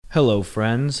Hello,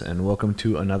 friends, and welcome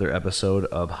to another episode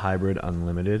of Hybrid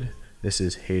Unlimited. This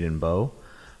is Hayden Bowe.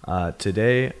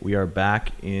 Today, we are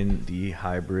back in the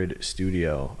Hybrid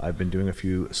studio. I've been doing a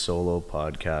few solo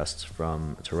podcasts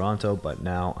from Toronto, but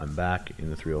now I'm back in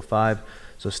the 305.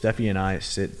 So Steffi and I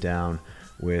sit down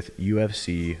with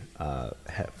UFC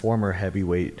former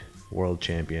heavyweight world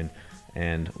champion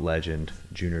and legend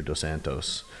Junior Dos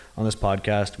Santos. On this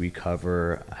podcast, we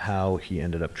cover how he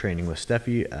ended up training with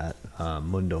Steffi at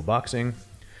Mundo Boxing,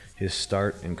 his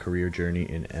start and career journey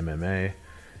in MMA,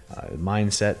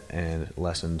 mindset and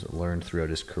lessons learned throughout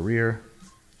his career,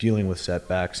 dealing with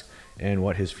setbacks, and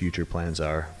what his future plans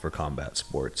are for combat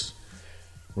sports.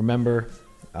 Remember,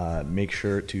 make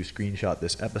sure to screenshot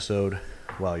this episode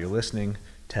while you're listening,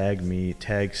 tag me,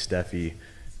 tag Steffi,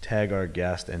 tag our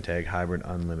guest, and tag Hybrid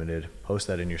Unlimited. Post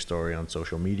that in your story on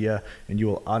social media, and you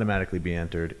will automatically be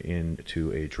entered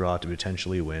into a draw to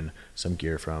potentially win some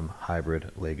gear from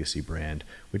Hybrid Legacy brand,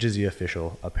 which is the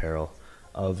official apparel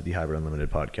of the Hybrid Unlimited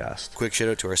podcast. Quick shout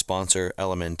out to our sponsor,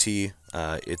 LMNT.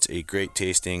 It's a great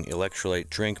tasting electrolyte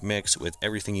drink mix with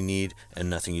everything you need and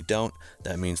nothing you don't.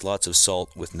 That means lots of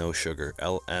salt with no sugar.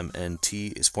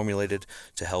 LMNT is formulated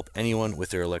to help anyone with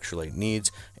their electrolyte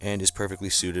needs and is perfectly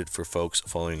suited for folks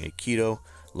following a keto,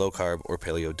 low carb, or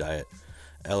paleo diet.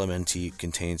 LMNT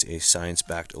contains a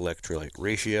science-backed electrolyte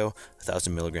ratio,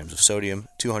 1,000 milligrams of sodium,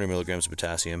 200 milligrams of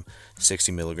potassium,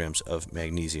 60 milligrams of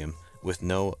magnesium, with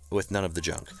none of the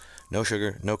junk. No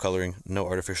sugar, no coloring, no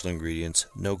artificial ingredients,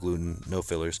 no gluten, no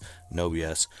fillers, no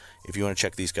BS. If you want to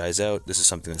check these guys out, this is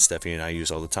something that Stephanie and I use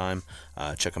all the time.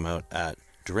 Check them out at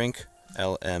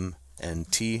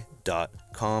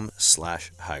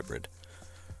drinklmnt.com/hybrid.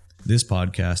 This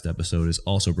podcast episode is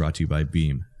also brought to you by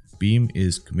Beam. Beam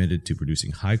is committed to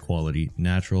producing high-quality,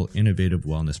 natural, innovative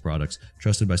wellness products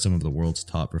trusted by some of the world's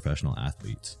top professional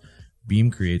athletes. Beam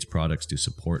creates products to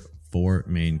support four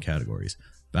main categories: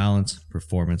 balance,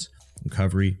 performance,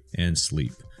 recovery, and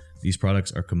sleep. These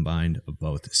products are combined of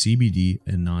both CBD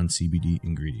and non-CBD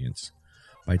ingredients.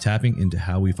 By tapping into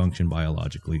how we function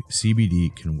biologically, CBD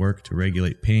can work to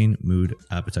regulate pain, mood,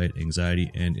 appetite,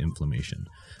 anxiety, and inflammation.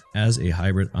 As a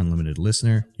Hybrid Unlimited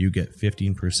listener, you get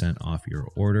 15% off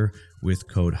your order with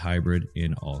code HYBRID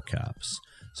in all caps.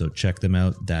 So check them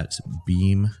out. That's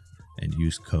Beam, and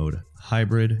use code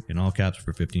HYBRID in all caps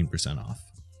for 15% off.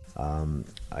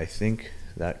 I think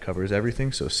that covers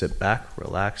everything, so sit back,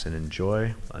 relax, and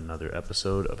enjoy another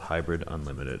episode of Hybrid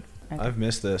Unlimited. Okay. I've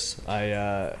missed this.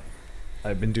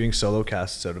 I've been doing solo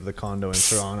casts out of the condo in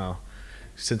Toronto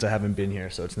since I haven't been here,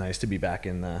 so it's nice to be back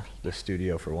in the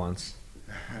studio for once.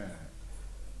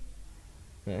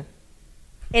 Yeah.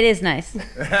 It is nice.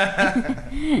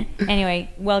 Anyway,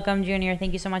 welcome, Junior.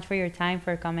 Thank you so much for your time,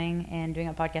 for coming and doing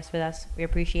a podcast with us. We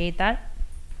appreciate that.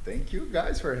 Thank you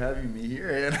guys for having me here,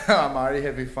 and I'm already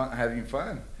having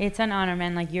fun. It's an honor,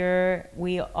 man.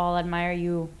 We all admire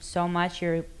you so much.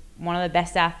 You're one of the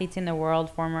best athletes in the world,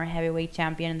 former heavyweight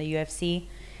champion in the UFC.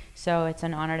 So it's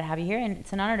an honor to have you here, and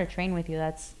it's an honor to train with you.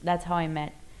 That's how I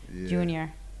met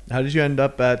Junior. How did you end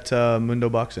up at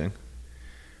Mundo Boxing?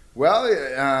 Well,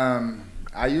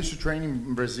 I used to train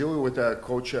in Brazil with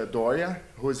Coach Doria,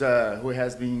 who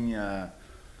has been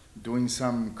doing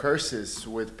some courses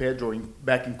with Pedro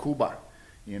back in Cuba,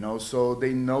 so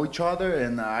they know each other,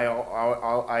 and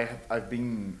I've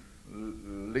been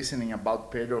listening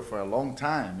about Pedro for a long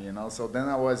time, so then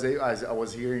I was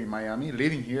here in Miami,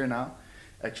 living here now,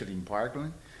 actually in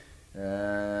Parkland,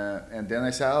 and then I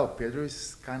said, Pedro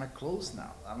is kind of close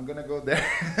now, I'm gonna go there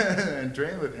and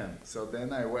train with him. So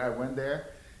then I went there,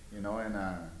 and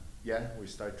we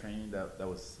started training. That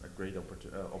was a great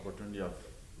opportunity of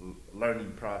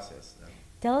learning process.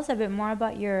 Tell us a bit more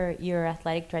about your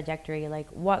athletic trajectory. Like,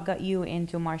 what got you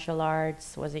into martial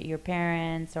arts? Was it your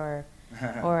parents or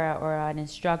an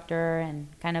instructor? And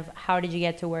kind of how did you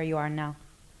get to where you are now?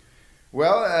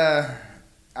 Well,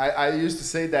 I used to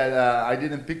say that I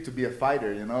didn't pick to be a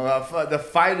fighter. The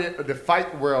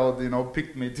fight world,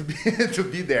 picked me to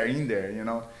be there,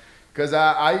 because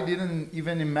I didn't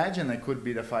even imagine I could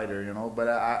be the fighter, But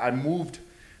I moved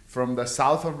from the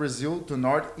south of Brazil to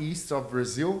northeast of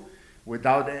Brazil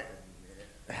without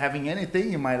having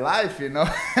anything in my life,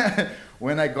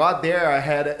 When I got there, I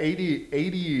had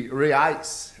 80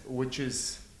 reais, which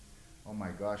is, oh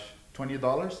my gosh,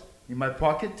 $20 in my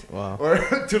pocket. Wow. Or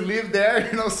to live there,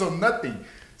 so nothing.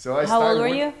 So I How old were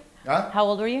you? Huh? How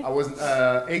old were you? I was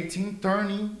 18,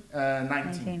 turning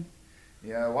 19.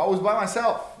 Yeah, well, I was by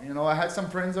myself. I had some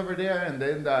friends over there, and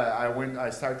then I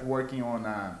started working on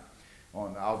a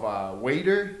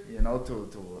waiter,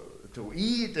 to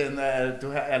eat and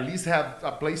to at least have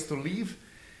a place to live.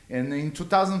 And in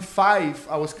 2005,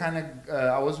 I was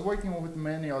I was working with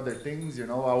many other things, you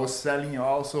know. I was selling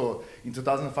also, in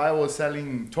 2005, I was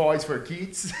selling toys for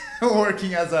kids,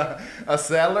 working as a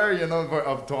seller, you know,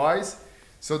 of toys.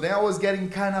 So then I was getting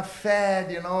kind of fat,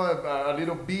 you know, a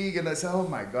little big, and I said, oh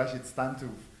my gosh, it's time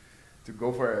to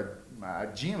go for a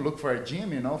gym, look for a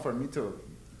gym, you know, for me to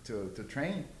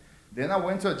train. Then I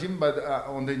went to a gym, but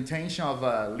on the intention of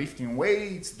lifting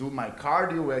weights, do my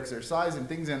cardio exercise and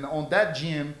things. And on that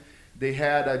gym, they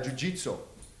had a jiu-jitsu.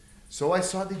 So I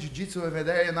saw the jiu-jitsu over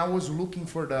there, and I was looking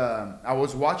for I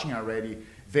was watching already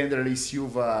Vanderlei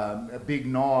Silva, Big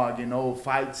Nog, you know,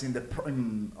 fights in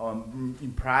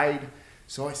Pride.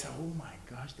 So I said, oh my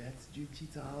gosh, that's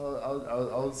jiu-jitsu.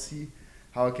 I'll see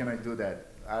how can I do that.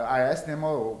 I asked them,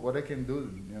 oh, what I can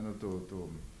do, you know,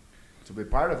 to be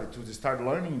part of it, to start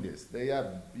learning this.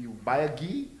 You buy a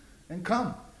gi and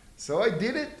come. So I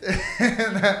did it,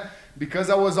 and, because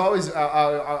I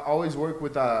always work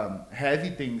with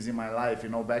heavy things in my life. You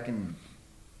know, back in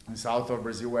south of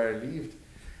Brazil where I lived,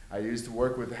 I used to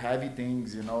work with heavy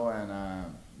things. You know, and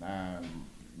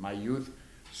my youth.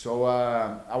 So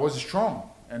I was strong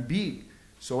and big.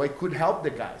 So I could help the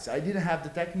guys. I didn't have the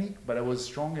technique, but I was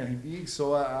strong and big.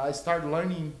 So I started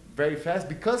learning very fast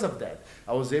because of that.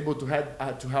 I was able to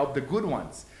help the good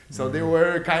ones. So they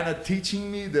were kind of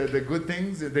teaching me the good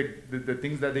things, the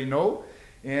things that they know.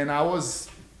 And I was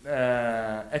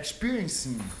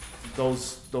experiencing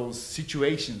those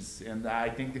situations. And I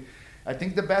think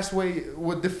the best way,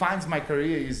 what defines my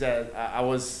career is that I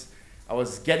was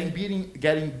getting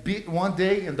beat one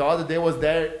day, and the other day was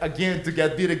there again to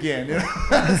get beat again. You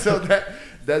know? So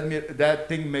that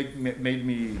thing made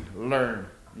me learn,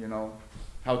 you know,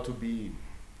 how to be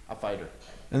a fighter.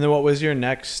 And then what was your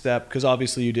next step? Because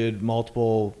obviously you did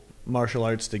multiple martial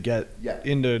arts to get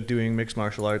into doing mixed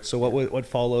martial arts. So what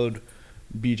followed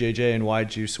BJJ, and why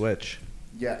did you switch?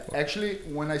 Yeah, actually,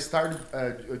 when I started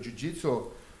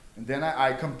jiu-jitsu, and then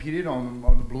I competed on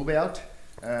the blue belt.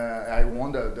 I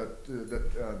won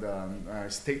the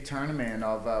state tournament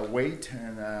of weight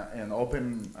and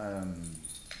open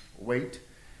weight,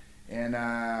 and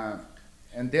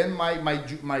then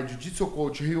my jiu-jitsu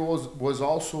coach, he was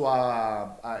also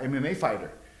a MMA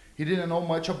fighter. He didn't know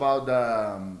much about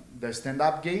the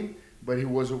stand-up game, but he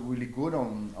was really good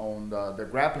on the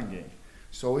grappling game.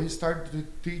 So he started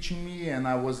teaching me, and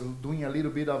I was doing a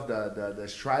little bit of the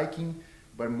striking,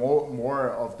 but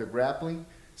more of the grappling.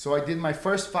 So I did my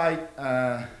first fight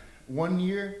 1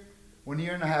 year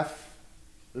and a half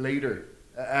later,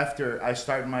 after I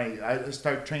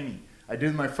started training. I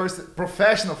did my first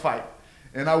professional fight,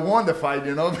 and I won the fight,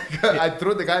 you know, because I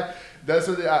threw the guy. That's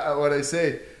what I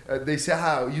say. They say,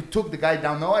 how you took the guy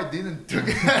down. No, I didn't.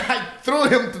 I threw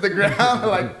him to the ground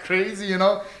like crazy, you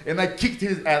know, and I kicked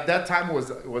his, at that time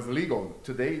was legal.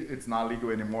 Today it's not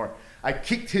legal anymore. I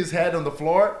kicked his head on the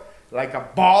floor like a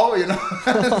ball, you know.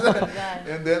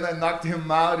 And then I knocked him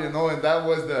out, you know, and that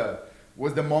was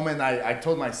the moment I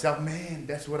told myself, man,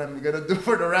 that's what I'm gonna do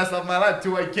for the rest of my life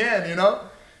till I can, you know.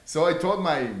 So I told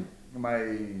my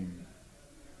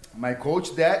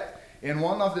coach that, and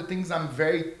one of the things I'm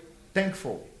very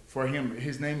thankful for him,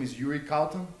 his name is Yuri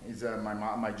Calton. He's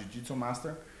my jiu-jitsu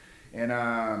master, and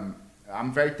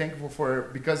I'm very thankful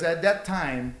because at that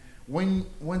time, when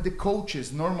the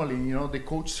coaches normally, you know, the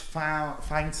coach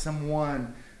find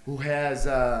someone who has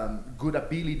good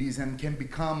abilities and can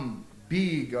become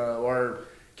big or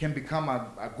can become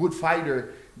a good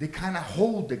fighter, they kind of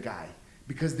hold the guy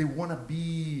because they want to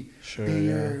be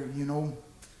their, you know,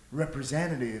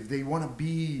 representative. They want to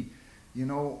be, you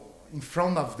know, in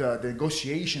front of the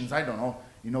negotiations. I don't know,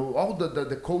 you know, all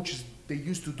the coaches, they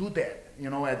used to do that, you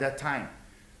know, at that time.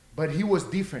 But he was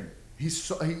different.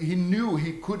 He knew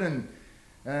he couldn't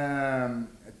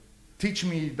teach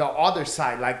me the other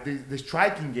side, like the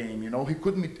striking game. You know, he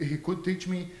could teach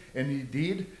me, and he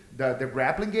did the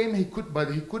grappling game.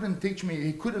 But he couldn't teach me.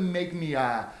 He couldn't make me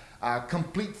a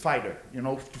complete fighter. You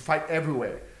know, to fight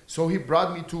everywhere. So he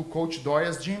brought me to Coach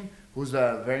Doria's gym, who's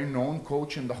a very known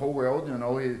coach in the whole world. You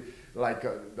know, like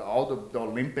all the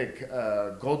Olympic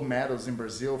gold medals in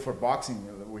Brazil for boxing.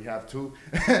 We have too.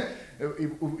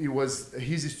 It was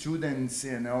his students,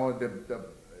 you know,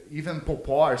 even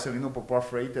Popó, Celino Popó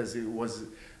Freitas, it was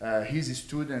his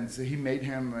students. He made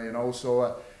him, you know.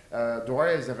 So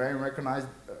Doria is a very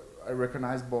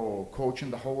recognizable coach in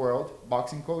the whole world,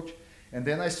 boxing coach. And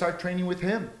then I start training with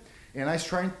him, and I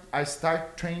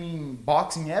start training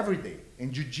boxing every day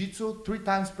and jiu-jitsu 3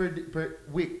 times per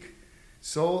week.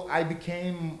 So I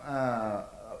became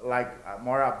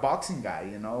more a boxing guy,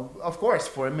 you know. Of course,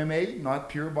 for MMA, not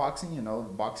pure boxing, you know,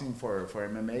 boxing for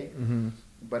MMA. Mm-hmm.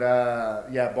 But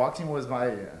yeah, boxing was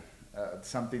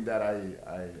something that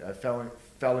I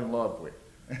fell in love with.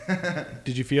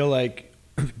 Did you feel like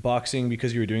boxing,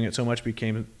 because you were doing it so much,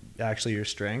 became actually your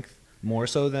strength more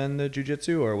so than the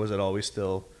jiu-jitsu, or was it always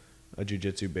still a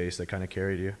jiu-jitsu base that kind of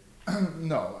carried you?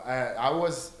 No,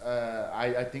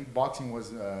 I think boxing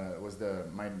was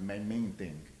my main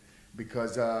thing,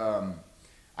 because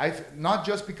not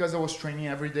just because I was training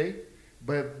every day,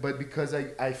 but because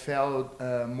I felt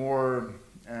more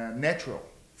natural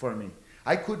for me.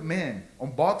 I could,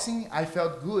 on boxing I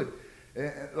felt good.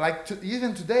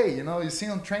 Even today, you see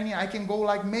on training, I can go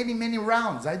like many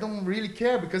rounds. I don't really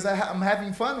care because I'm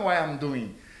having fun while I'm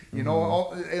doing.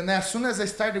 And as soon as I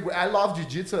started, I love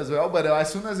jiu-jitsu as well, but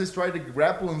as soon as I started the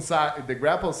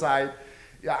grapple side,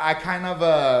 I kind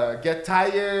of get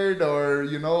tired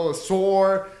or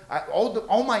sore.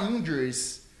 All my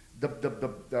injuries, the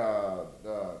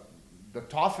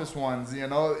toughest ones,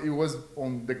 it was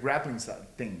on the grappling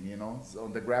side thing,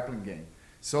 on the grappling game.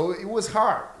 So it was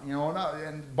hard,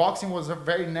 and boxing was a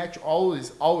very natural,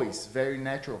 always very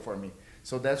natural for me.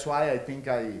 So that's why I think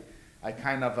I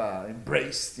kind of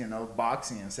embraced,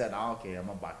 boxing and said, okay, I'm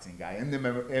a boxing guy in the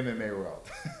MMA world.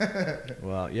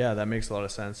 Well, yeah, that makes a lot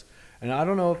of sense. And I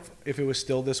don't know if it was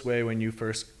still this way when you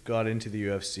first got into the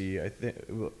UFC. I think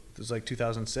it was like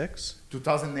 2006?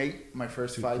 2008, my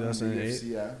first fight in the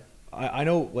UFC, yeah. I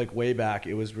know, like, way back,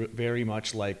 it was very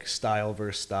much like style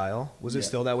versus style. Was it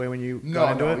still that way when you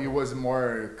got into it? No, it was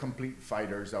more complete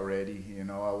fighters already.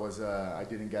 I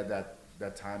didn't get that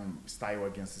time style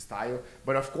against style.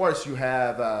 But of course, you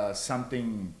have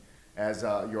something as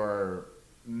your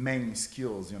main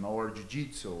skills, or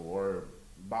jiu-jitsu, or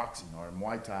boxing, or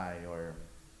Muay Thai, or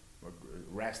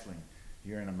wrestling.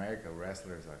 Here in America,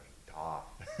 wrestlers are tough.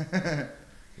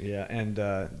 Yeah, and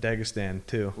Dagestan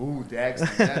too. Ooh,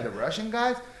 Dagestan, yeah, the Russian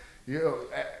guys.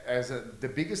 The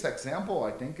biggest example,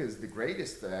 I think, is the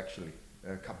greatest actually,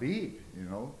 Khabib.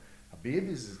 Khabib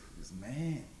is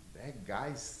man, that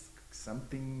guy's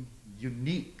something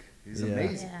unique. He's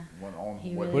amazing.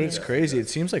 Yeah. But it's crazy. It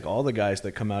seems like all the guys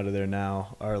that come out of there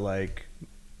now are like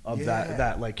of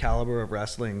that like caliber of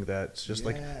wrestling. That's just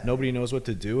like nobody knows what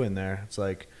to do in there. It's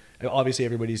like. Obviously,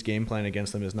 everybody's game plan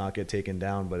against them is not get taken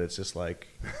down, but it's just like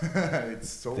it's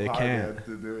so hard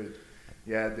to do it.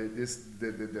 Yeah,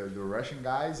 the Russian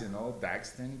guys,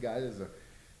 Dagestan guys,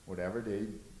 whatever,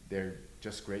 they're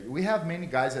just great. We have many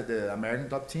guys at the American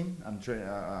top team.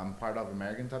 I'm part of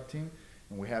American top team,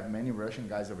 and we have many Russian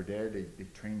guys over there. They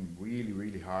train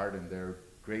really hard, and they're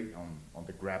great on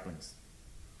the grappling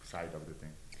side of the thing.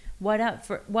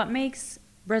 What makes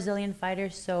Brazilian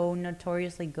fighters so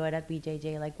notoriously good at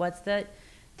BJJ? Like, what's the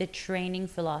training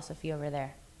philosophy over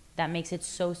there that makes it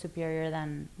so superior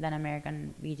than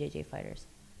American BJJ fighters?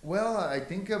 Well, I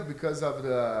think because of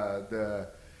the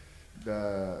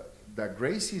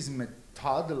Gracie's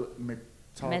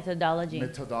methodology.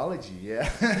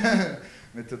 Yeah,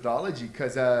 methodology,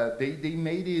 because they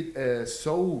made it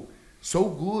so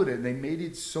good, and they made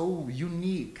it so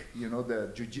unique.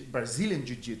 The Brazilian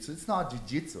jiu-jitsu. It's not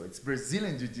jiu-jitsu, it's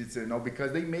Brazilian jiu-jitsu.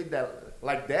 because they made that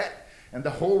like that, and the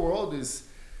whole world is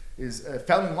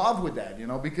fell in love with that.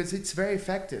 Because it's very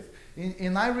effective.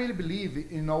 And I really believe,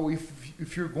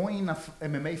 if you're going in a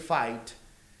MMA fight,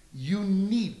 you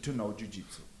need to know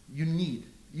jiu-jitsu. You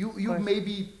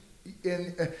maybe,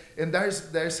 and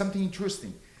there's something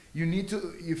interesting. You need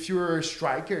to, if you're a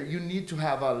striker, you need to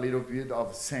have a little bit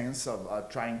of sense of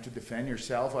trying to defend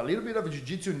yourself. A little bit of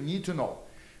jiu-jitsu you need to know.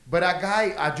 But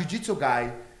a jiu-jitsu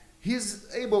guy, he's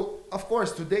able, of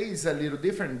course, today is a little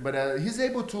different, but he's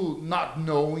able to, not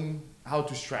knowing how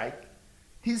to strike,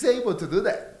 he's able to do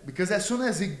that. Because as soon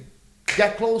as he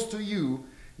get close to you,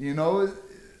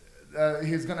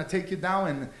 he's going to take you down.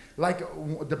 And like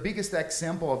the biggest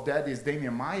example of that is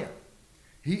Damian Maia.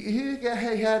 He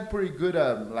had pretty good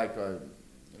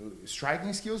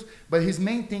striking skills, but his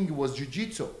main thing was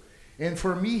jiu-jitsu. And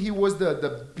for me, he was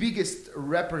the biggest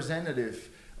representative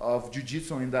of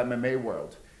jiu-jitsu in the MMA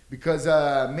world. Because,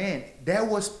 that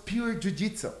was pure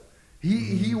jiu-jitsu.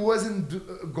 He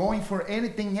wasn't going for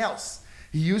anything else.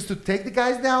 He used to take the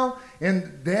guys down,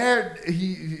 and there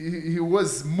he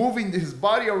was moving his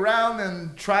body around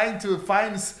and trying to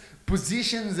find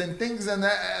positions and things,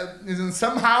 and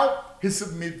somehow he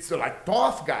submits to like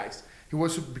tough guys.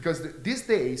 Because these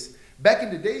days, back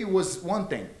in the day, it was one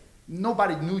thing.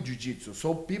 Nobody knew jiu-jitsu,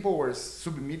 so people were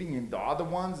submitting in the other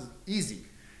ones easy.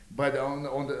 But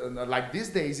like these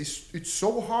days, it's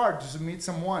so hard to submit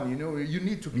someone. You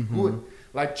need to be good.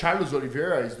 Like Charles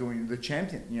Oliveira is doing, the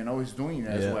champion. He's doing it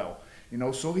as well.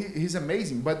 So he's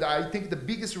amazing. But I think the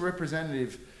biggest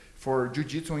representative for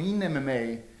jiu-jitsu in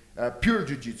MMA, pure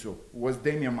jiu-jitsu, was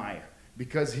Damian Maia.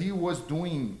 because he was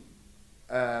doing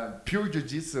pure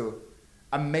jiu-jitsu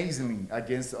amazingly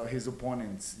against his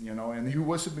opponents, and he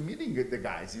was submitting the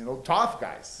guys, tough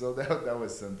guys. So that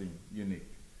was something unique.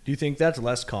 Do you think that's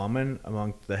less common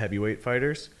among the heavyweight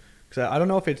fighters? Because I don't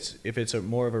know if it's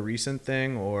more of a recent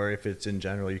thing or if it's in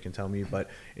general. You can tell me, but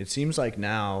it seems like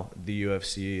now the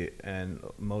UFC and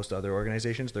most other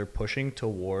organizations, they're pushing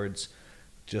towards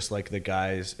just like the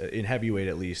guys in heavyweight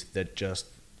at least that just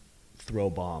throw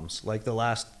bombs. Like the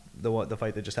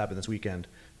fight that just happened this weekend,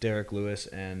 Derek Lewis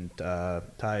and Tai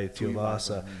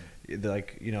Tuivasa.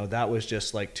 Like that was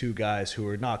just like two guys who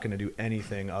were not going to do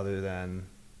anything other than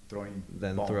throw.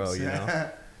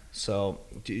 So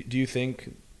do you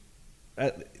think?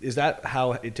 Is that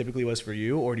how it typically was for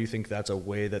you, or do you think that's a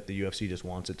way that the UFC just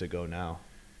wants it to go now?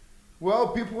 Well,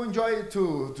 people enjoy it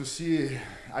to see.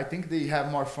 I think they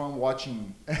have more fun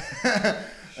watching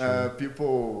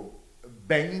people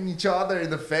banging each other in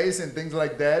the face and things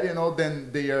like that, than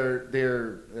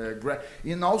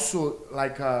and also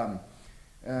like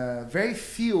very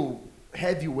few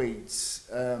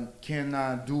heavyweights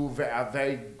can do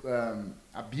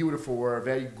a beautiful or a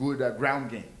very good ground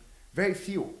game. Very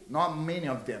few, not many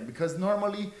of them, because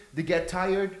normally they get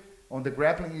tired on the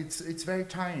grappling. It's very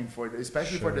tiring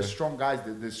especially for the strong guys,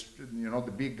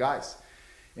 the big guys.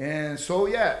 And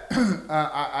so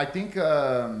I think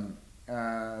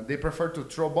they prefer to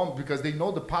throw bombs because they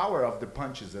know the power of the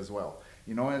punches as well.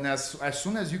 And as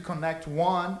soon as you connect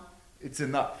one, it's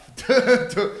enough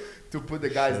to put the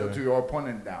guys to your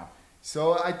opponent down.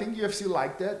 So I think UFC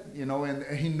like that, and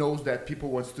he knows that people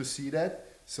wants to see that.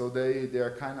 So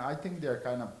they're kind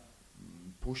of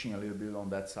pushing a little bit on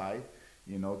that side,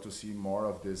 to see more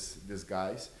of these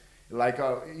guys. Like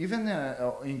even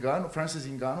Ngannou, Francis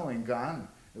Ngannou and Gunn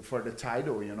for the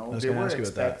title, they were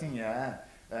expecting a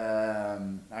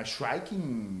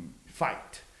striking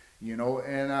fight,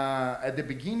 and at the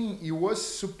beginning it was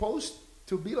supposed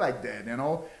to be like that,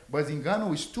 but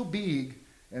Ngannou is too big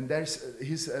and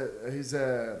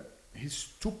he's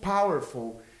too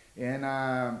powerful. And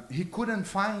he couldn't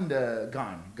find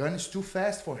Gunn. Gunn is too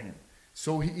fast for him.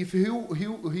 So he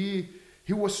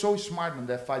was so smart on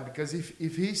that fight, because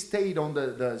if he stayed on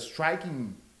the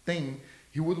striking thing,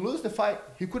 he would lose the fight.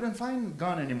 He couldn't find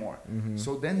Gunn anymore. Mm-hmm.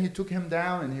 So then he took him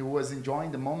down, and he was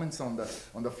enjoying the moments on the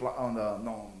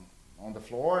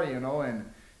floor, and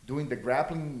doing the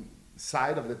grappling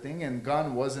side of the thing. And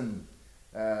Gunn wasn't.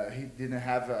 He didn't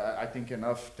have, I think,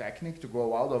 enough technique to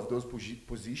go out of those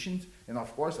positions. And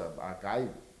of course, a guy,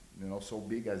 so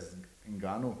big as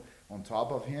Ngannou on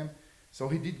top of him. So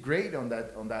he did great on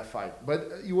that fight.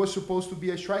 But it was supposed to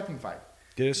be a striking fight.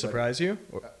 Did it surprise you?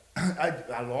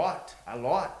 A lot.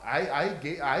 I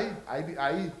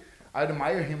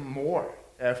admire him more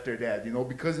after that,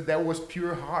 because that was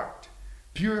pure heart.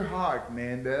 Pure heart,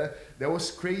 man. That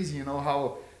was crazy,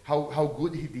 how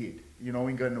good he did,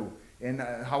 Ngannou. And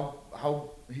how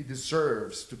he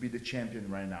deserves to be the champion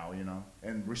right now,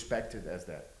 and respected as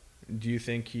that. Do you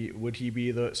think would he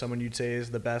be someone you'd say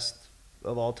is the best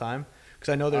of all time?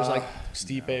 Because I know there's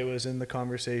Stipe was in the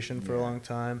conversation for a long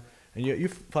time, and you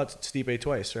fought Stipe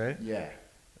twice, right? Yeah.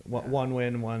 One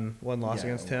win, one loss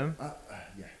against him. One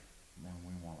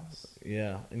win, one loss.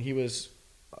 Yeah, and he was,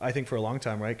 I think, for a long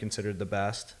time, right, considered the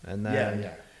best, and then.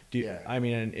 I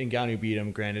mean, Ngannou beat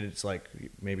him. Granted, it's like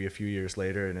maybe a few years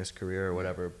later in his career or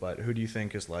whatever. But who do you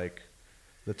think is like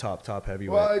the top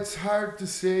heavyweight? Well, it's hard to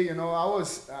say. I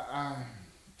was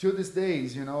till these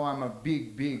days. I'm a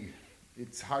big.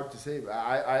 It's hard to say.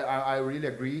 I really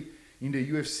agree. In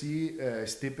the UFC,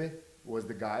 Stipe was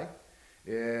the guy.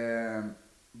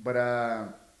 But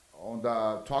on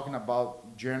the talking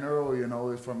about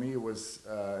general, for me it was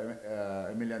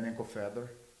Emelianenko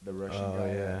Fedor. The Russian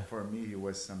guy. Yeah. For me, he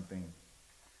was something.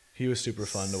 He was super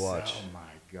fun to watch. Oh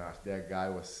my gosh, that guy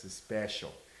was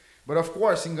special. But of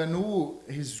course, Ngannou,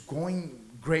 he's going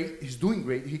great. He's doing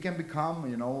great. He can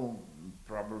become,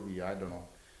 probably, I don't know,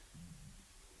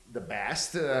 the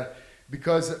best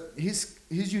because he's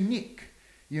unique.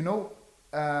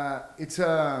 It's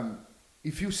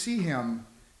if you see him,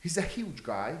 he's a huge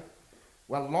guy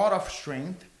with a lot of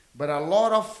strength, but a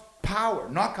lot of power,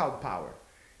 knockout power.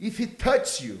 If he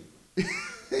touches you,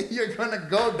 you're gonna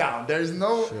go down. There's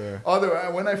no other.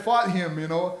 When I fought him,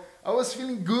 I was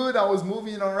feeling good. I was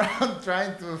moving around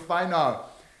trying to find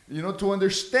out, to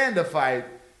understand the fight.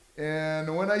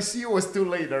 And when I see it was too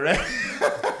late already.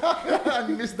 I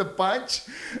missed the punch.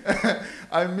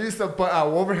 I missed a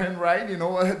overhand right.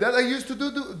 That I used to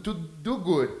do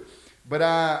good. But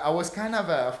I was kind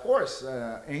of course,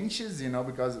 anxious,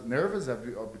 because nervous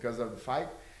because of the fight.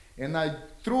 And I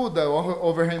threw the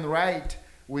overhand right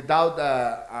without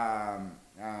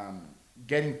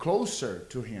getting closer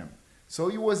to him. So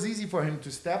it was easy for him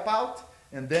to step out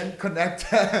and then connect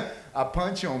a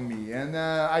punch on me. And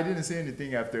I didn't say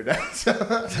anything after that. So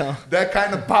that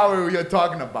kind of power we are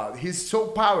talking about. He's so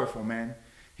powerful, man.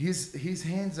 His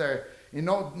hands are,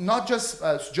 not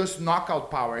just knockout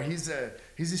power. He's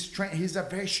a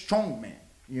very strong man,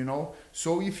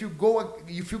 So if you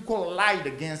collide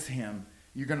against him,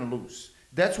 you're gonna lose.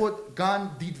 That's what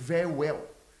Gunn did very well.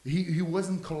 He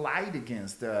wasn't collide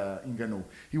against Ngannou.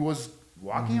 He was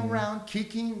walking around,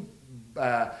 kicking,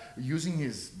 using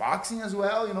his boxing as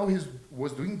well. He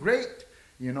was doing great.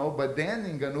 But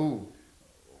then Ngannou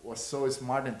was so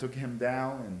smart and took him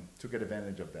down and took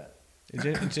advantage of that.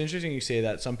 It's interesting you say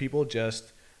that. Some people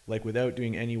just, like, without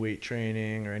doing any weight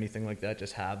training or anything like that,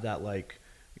 just have that, like,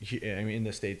 in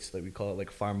the States, like, we call it, like,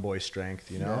 farm boy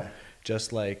strength, Yeah.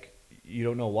 Just, like, you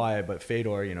don't know why, but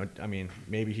Fedor,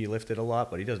 maybe he lifted a lot,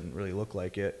 but he doesn't really look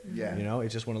like it. Yeah.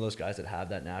 It's just one of those guys that have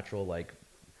that natural, like,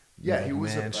 yeah, he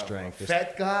was man a strength.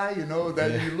 fat guy,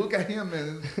 that you look at him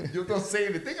and you don't say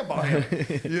anything about him,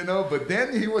 But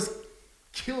then he was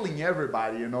killing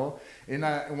everybody,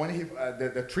 And when he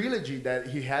the trilogy that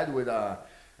he had with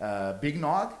Big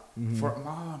Nog, oh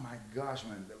my gosh,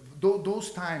 man,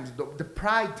 those times, the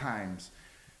pride times,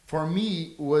 for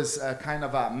me was kind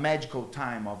of a magical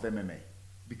time of MMA,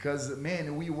 because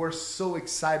man, we were so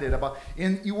excited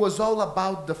and it was all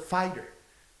about the fighter.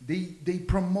 They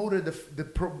promoted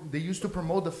they used to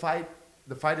promote the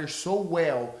fighters so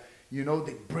well,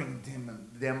 they bring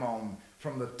them on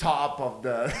from the top of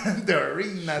the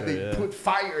arena. Sure, they put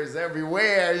fires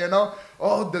everywhere,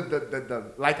 Oh,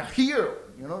 the like a hero,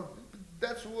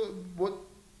 That's what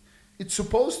it's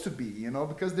supposed to be,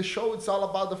 because the show, it's all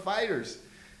about the fighters.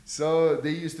 So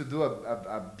they used to do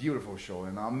a beautiful show,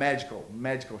 a magical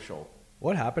show.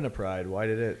 What happened to Pride? Why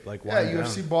did it, like, Yeah, wind down?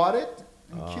 UFC bought it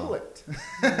and kill it.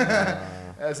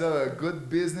 As a good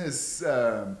business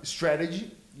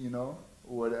strategy,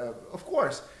 of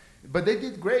course. But they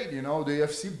did great, The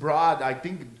UFC brought, I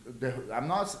think, I'm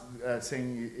not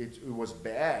saying it was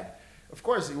bad. Of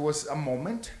course, it was a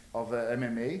moment of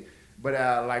MMA. But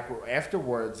like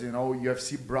afterwards,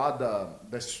 UFC brought the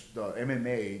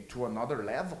MMA to another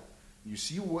level. You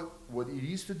see what it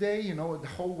is today, the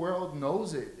whole world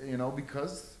knows it,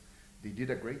 because they did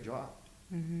a great job.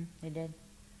 Mm-hmm, they did.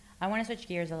 I want to switch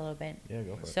gears a little bit. Yeah,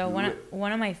 go for it. So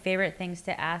one of my favorite things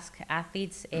to ask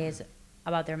athletes is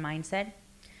about their mindset.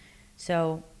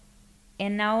 So,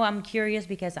 and now I'm curious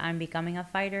because I'm becoming a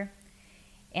fighter.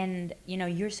 And,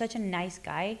 you're such a nice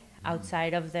guy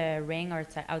outside of the ring or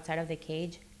outside of the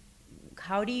cage.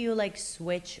 How do you, like,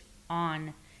 switch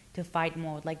on to fight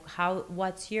mode? Like,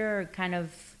 what's your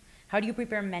how do you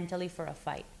prepare mentally for a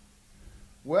fight?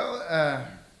 Well,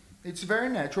 it's very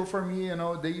natural for me.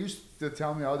 They used to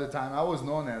tell me all the time I was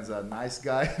known as a nice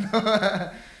guy.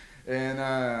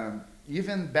 And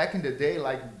even back in the day,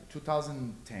 like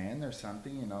 2010 or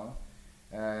something,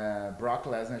 Brock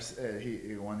Lesnar,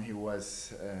 when he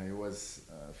was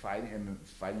fighting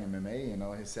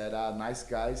MMA, he said, "Nice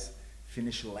guys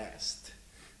finish last."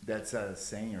 That's a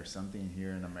saying or something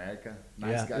here in America.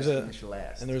 Nice guys finish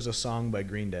last. And there's a song by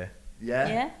Green Day.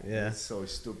 Yeah. That's so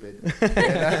stupid.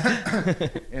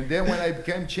 And then when I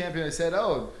became champion, I said,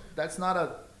 "Oh, that's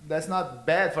not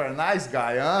bad for a nice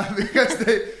guy, huh?" Because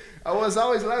I was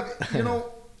always laughing.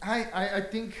 I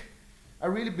think I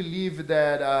really believe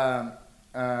that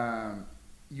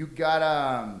you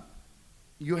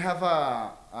have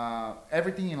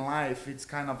everything in life. It's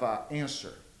kind of an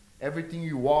answer. Everything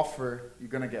you offer, you're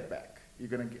gonna get back. You're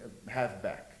gonna have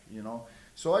back.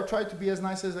 So I try to be as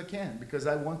nice as I can, because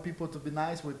I want people to be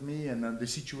nice with me, and the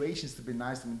situations to be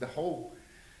nice to me, the whole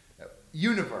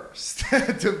universe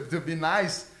to be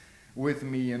nice with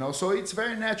me. So it's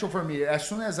very natural for me. As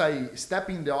soon as I step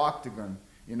in the octagon,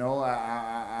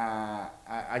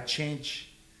 I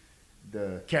change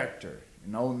the character.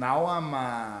 Now I'm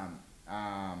a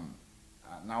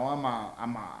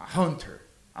hunter.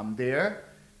 I'm there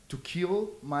to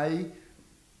kill my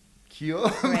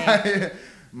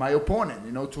my opponent,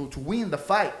 to win the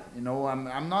fight.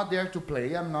 I'm not there to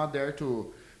play. I'm not there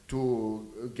to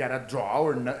get a draw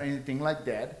or anything like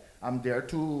that. I'm there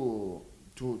to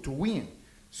win.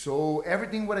 So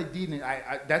everything what I did,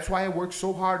 that's why I work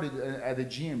so hard at the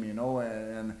gym, and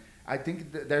I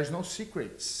think there's no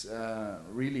secrets,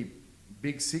 really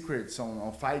big secrets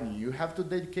on fighting. You have to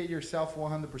dedicate yourself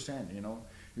 100%,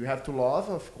 You have to love,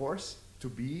 of course, to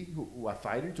be a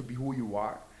fighter, to be who you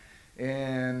are.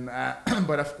 And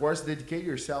but of course, dedicate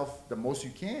yourself the most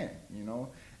you can.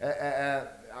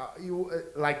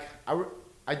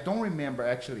 I don't remember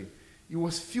actually. It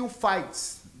was few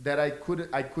fights that I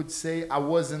could say I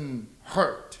wasn't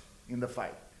hurt in the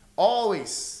fight.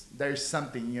 Always there's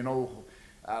something,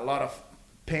 a lot of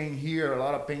pain here, a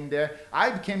lot of pain there. I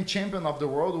became champion of the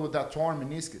world with a torn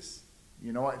meniscus.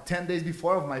 10 days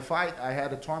before of my fight, I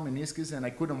had a torn meniscus and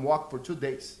I couldn't walk for 2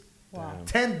 days. Wow.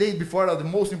 10 days before the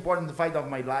most important fight of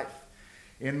my life.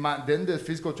 And then the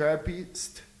physical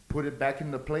therapist put it back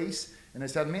into place. And I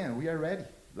said, man, we are ready.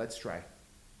 Let's try.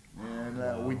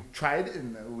 And we tried it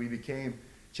and we became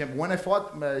champion. When I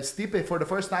fought Stipe for the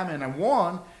first time and I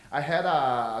won, I had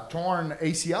a torn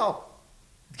ACL.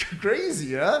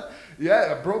 Crazy, huh?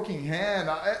 Yeah, a broken hand,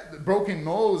 a broken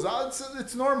nose.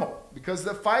 It's normal because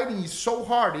the fighting is so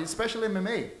hard, especially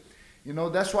MMA.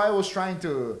 That's why I was trying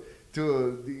to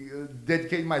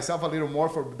dedicate myself a little more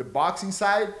for the boxing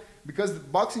side, because the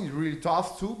boxing is really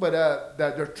tough too. But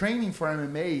the training for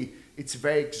MMA, it's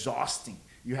very exhausting.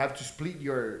 You have to split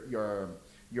your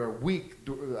week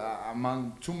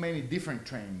among too many different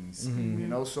trainings.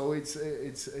 So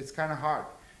it's kind of hard.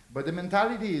 But the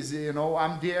mentality is,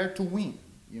 I'm there to win.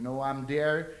 I'm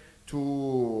there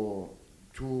to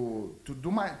do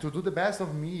the best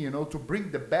of me. To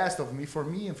bring the best of me for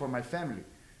me and for my family.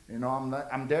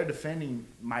 I'm there defending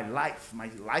my life, my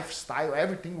lifestyle,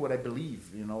 everything what I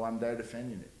believe. I'm there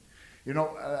defending it.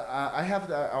 I have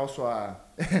also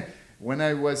when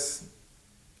I was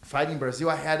fighting Brazil,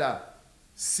 I had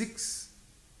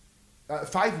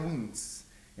 5 wins,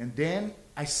 and then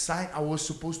I signed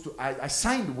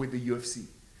with the UFC.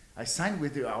 I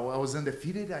was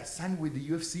undefeated. I signed with the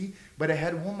UFC, but I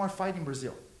had one more fight in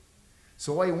Brazil.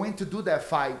 So I went to do that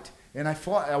fight, and I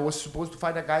was supposed to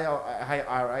fight a guy I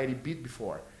already beat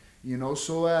before.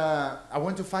 So I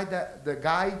went to fight the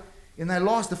guy, and I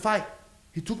lost the fight.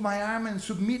 He took my arm and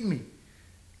submitted me.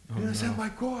 And I said, oh my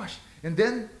gosh. And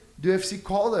then the UFC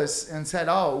called us and said,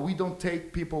 oh, we don't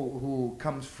take people who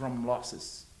comes from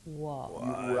losses. Wow.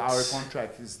 Our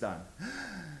contract is done.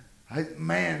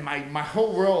 My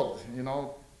whole world,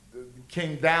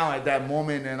 came down at that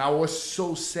moment, and I was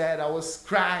so sad. I was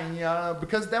crying,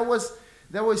 because that was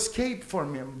escape for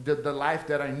me, the life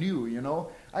that I knew.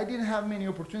 I didn't have many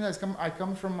opportunities. I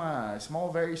come from a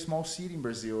very small city in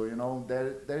Brazil.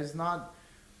 There is not,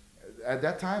 at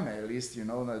that time at least,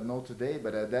 not today,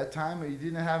 but at that time we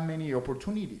didn't have many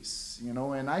opportunities.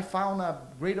 And I found a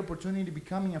great opportunity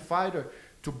becoming a fighter,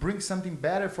 to bring something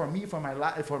better for me, for my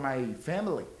life, for my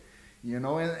family, and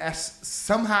as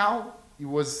somehow it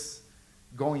was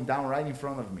going down right in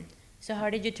front of me. So how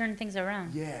did you turn things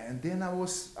around? Yeah, and then I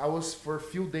was for a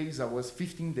few days, I was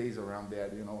 15 days around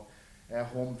there, at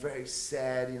home, very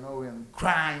sad, and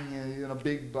crying,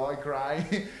 big boy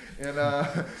crying, and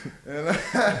I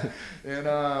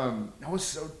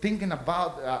was thinking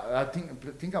about,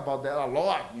 think about that a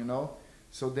lot,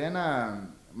 So then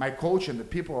my coach and the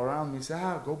people around me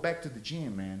said, go back to the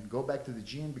gym, man. Go back to the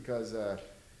gym because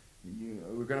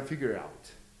we're going to figure it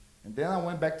out. And then I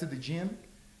went back to the gym,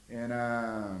 and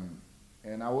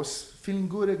I was feeling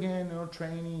good again,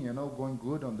 training, going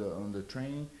good on the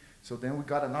training. So then we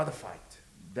got another fight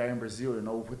there in Brazil,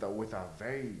 with a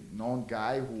very known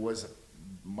guy who was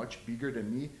much bigger than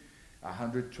me,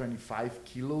 125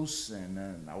 kilos,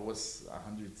 and I was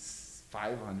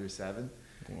 105, 107.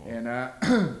 Wow.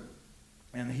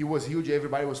 And he was huge.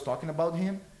 Everybody was talking about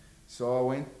him. So I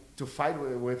went to fight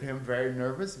with him very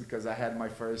nervous because I had my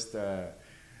first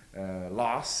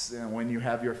loss. And when you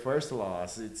have your first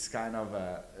loss, it's kind of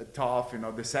tough.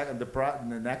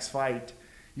 The next fight,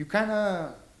 you kind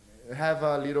of have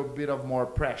a little bit of more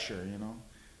pressure,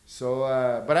 So,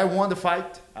 but I won the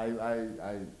fight.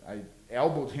 I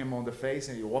elbowed him on the face,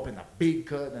 and he opened a big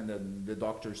cut, and then the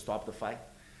doctor stopped the fight.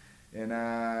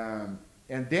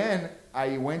 And then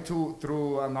I went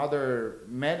through another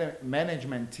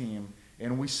management team,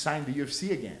 and we signed the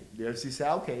UFC again. The UFC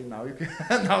said, okay, now you can,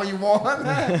 now you won,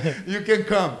 you can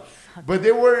come. But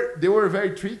they were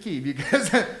very tricky because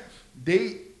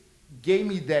they gave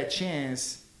me that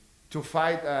chance to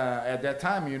fight at that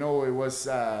time. It was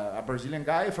a Brazilian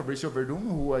guy, Fabricio Verdun,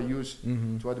 who I used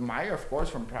to admire, of course,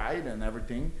 from Pride and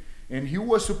everything. And he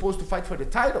was supposed to fight for the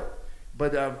title.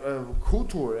 But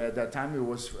Couture, at that time, it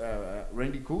was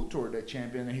Randy Couture, the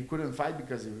champion, and he couldn't fight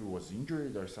because he was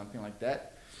injured or something like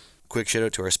that. Quick shout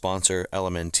out to our sponsor,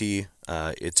 LMNT.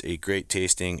 It's a great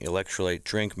tasting electrolyte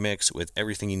drink mix with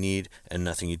everything you need and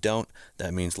nothing you don't.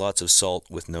 That means lots of salt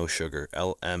with no sugar.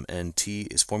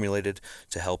 LMNT is formulated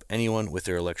to help anyone with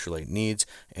their electrolyte needs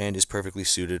and is perfectly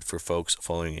suited for folks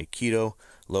following a keto,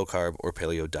 low carb, or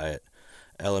paleo diet.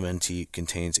 LMNT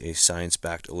contains a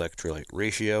science-backed electrolyte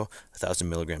ratio, 1,000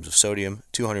 milligrams of sodium,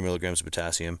 200 milligrams of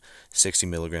potassium, 60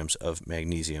 milligrams of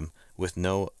magnesium, with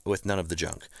none of the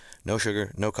junk. No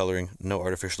sugar, no coloring, no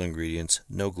artificial ingredients,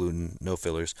 no gluten, no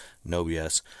fillers, no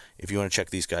BS. If you want to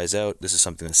check these guys out, this is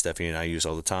something that Stephanie and I use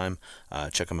all the time.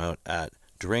 Check them out at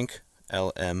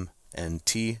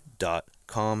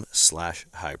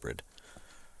drinklmnt.com/hybrid.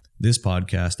 This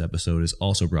podcast episode is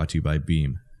also brought to you by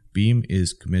Beam. Beam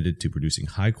is committed to producing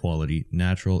high-quality,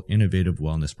 natural, innovative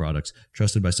wellness products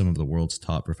trusted by some of the world's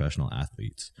top professional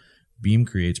athletes. Beam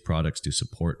creates products to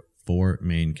support 4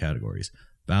 main categories: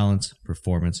 balance,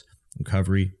 performance,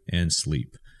 recovery, and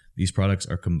sleep. These products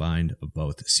are combined of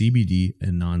both CBD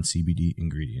and non-CBD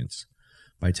ingredients.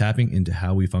 By tapping into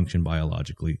how we function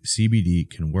biologically, CBD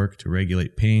can work to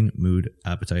regulate pain, mood,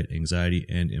 appetite, anxiety,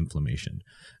 and inflammation.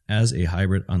 As a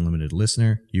Hybrid Unlimited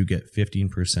listener, you get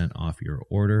 15% off your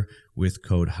order with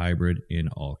code HYBRID in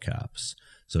all caps.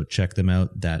 So check them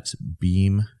out. That's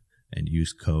Beam, and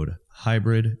use code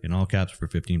HYBRID in all caps for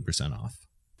 15% off.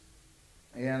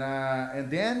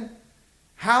 And then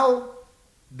how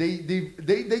they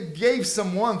gave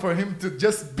someone for him to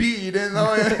just beat,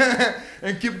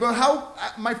 and keep going. How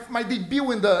my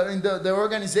debut in the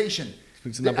organization,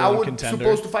 I was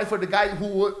supposed to fight for the guy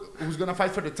who's gonna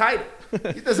fight for the title.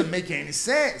 It doesn't make any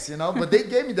sense, But they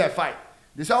gave me that fight.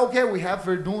 They said, okay, we have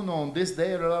Verdun on this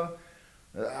day.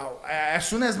 As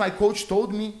soon as my coach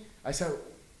told me, I said,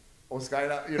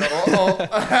 Oscar,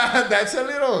 that's a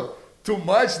little too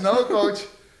much, no, coach?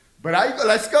 But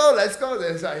let's go. They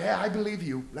said, yeah, I believe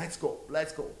you. Let's go.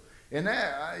 And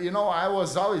I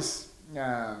was always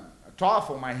tough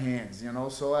on my hands,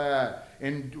 So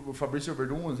and Fabricio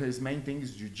Verdun, his main thing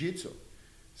is jiu-jitsu.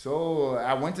 So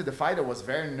I went to the fight. I was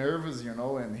very nervous,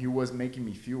 and he was making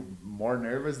me feel more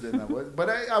nervous than I was. But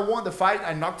I won the fight.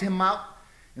 I knocked him out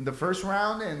in the first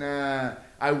round, and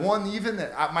I won even.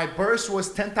 My purse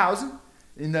was 10,000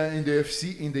 in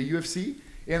the UFC,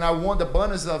 and I won the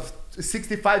bonus of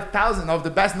 65,000 of the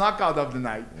best knockout of the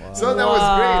night. Wow. So that was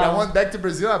great. I went back to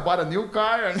Brazil. I bought a new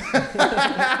car, and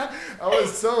I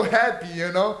was so happy,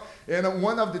 And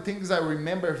one of the things I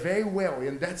remember very well,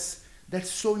 and that's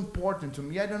so important to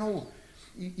me. I don't know.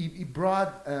 It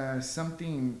brought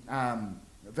something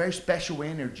very special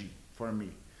energy for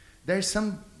me. There's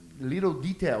some little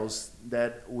details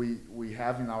that we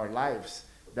have in our lives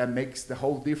that makes the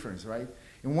whole difference, right?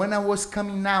 And when I was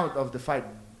coming out of the fight,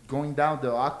 going down the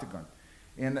octagon,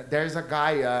 and there's a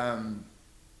guy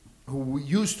who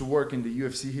used to work in the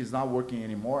UFC. He's not working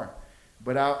anymore.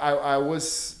 But I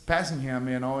was passing him,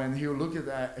 and he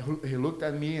looked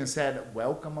at me and said,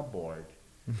 "Welcome aboard."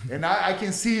 And I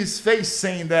can see his face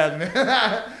saying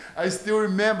that. I still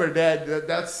remember that.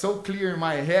 That's so clear in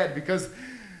my head, because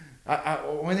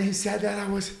when he said that,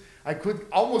 I could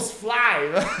almost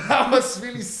fly. I was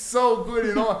feeling so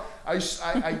good, I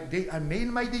made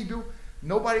my debut.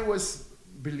 Nobody was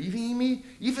believing in me.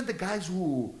 Even the guys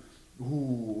who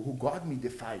got me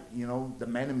the fight, the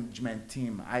management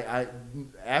team.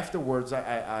 Afterwards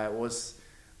I was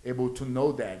able to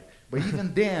know that. But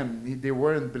even them, they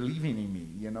weren't believing in me.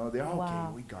 They're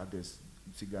okay. We got this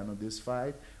Cigano this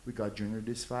fight. We got Junior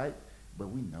this fight. But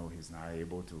we know he's not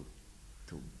able to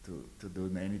do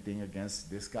anything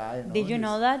against this guy. Did you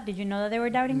know that? Did you know that they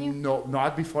were doubting you? No,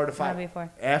 not before the fight. Not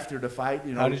before. After the fight,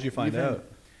 How did you find out?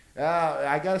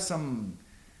 I got some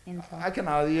info. I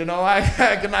cannot,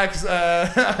 I cannot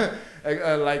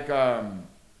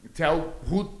tell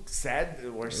who said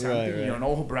or something,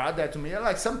 right. Who brought that to me.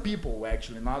 Like some people,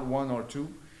 actually, not one or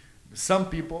two. Some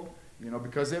people,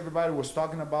 because everybody was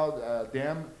talking about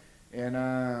them,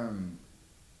 and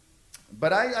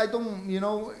but I don't,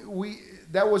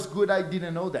 that was good. I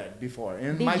didn't know that before,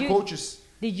 and coaches.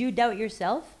 Did you doubt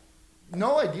yourself?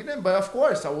 No, I didn't. But of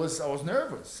course, I was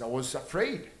nervous. I was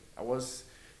afraid. I was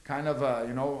kind of,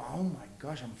 oh my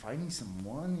gosh, I'm fighting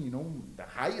someone, the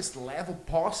highest level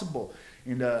possible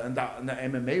in the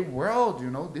MMA world.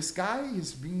 This guy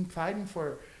has been fighting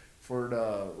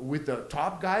with the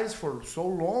top guys for so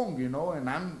long, and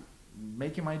I'm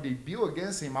making my debut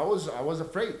against him. I was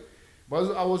afraid,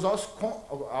 but I was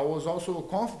also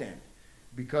confident,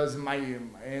 because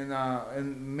one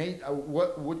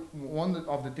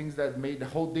of the things that made the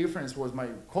whole difference was my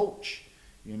coach.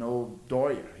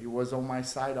 Doria, he was on my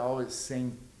side, always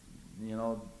saying,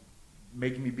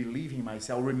 making me believe in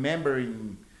myself,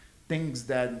 remembering things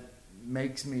that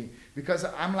makes me, because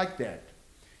I'm like that.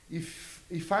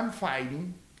 If I'm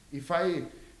fighting,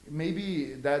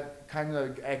 maybe that kind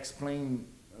of explain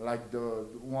like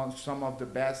some of the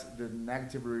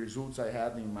negative results I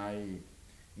had in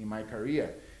my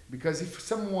career, because if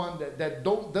someone that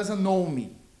doesn't know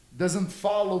me, doesn't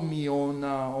follow me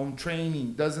on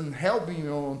training, doesn't help me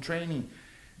on training,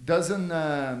 doesn't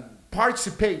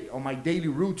participate on my daily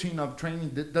routine of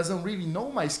training, that doesn't really know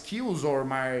my skills or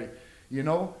my,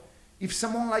 if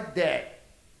someone like that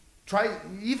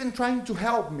trying to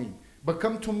help me, but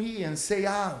come to me and say,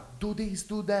 do this,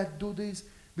 do that, do this,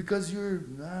 because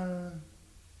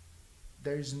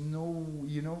there's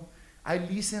no, I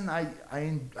listen, I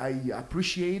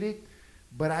appreciate it,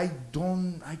 but I'm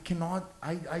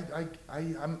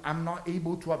not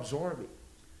able to absorb it,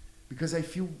 because I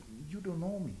feel you don't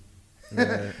know me.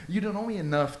 Right. You don't know me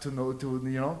enough to know,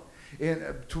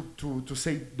 and to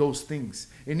say those things.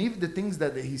 And if the things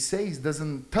that he says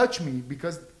doesn't touch me,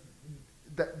 because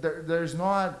there's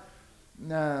not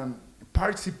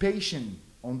participation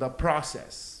on the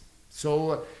process.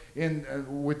 So,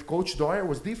 with Coach Doyer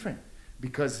was different,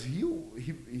 because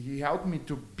he helped me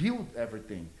to build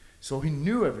everything. So he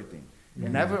knew everything,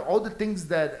 and all the things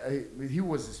that he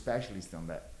was a specialist on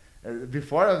that.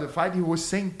 Before the fight, he was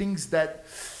saying things that,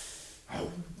 oh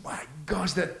my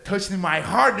gosh, that touched in my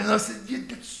heart, and I said, yeah,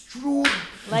 that's true.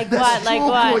 Like that's what? True, Like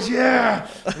what? Coach. Yeah,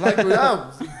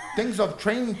 things of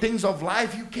training, things of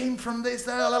life. You came from this.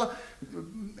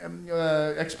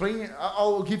 Explain.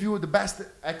 I'll give you the best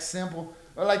example.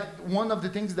 Like one of the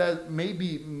things that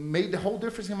maybe made the whole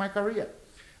difference in my career.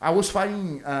 I was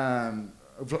fighting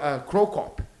Crow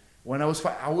Cop. When I was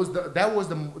that was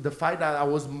the fight that I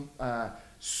was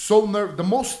the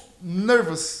most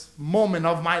nervous moment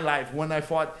of my life when I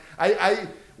fought.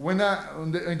 On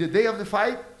the day of the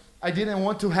fight, I didn't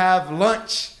want to have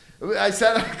lunch. I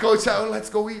said, Coach, let's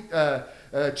go eat,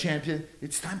 champion.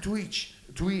 It's time to eat,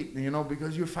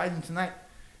 because you're fighting tonight.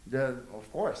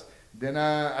 Of course. Then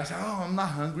I said, I'm not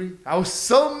hungry. I was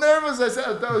so nervous. I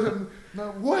said,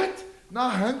 no, what?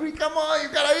 Not hungry? Come on, you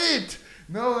gotta eat.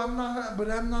 No, I'm not, but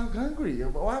I'm not hungry.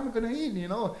 What am I gonna eat?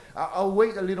 I'll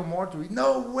wait a little more to eat.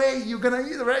 No way, you're gonna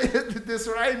eat this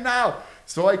right now.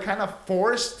 So I kind of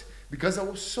forced, because I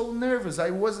was so nervous. I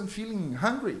wasn't feeling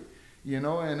hungry, and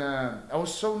I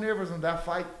was so nervous on that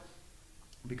fight,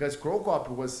 because Crow Cop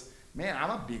was, man, I'm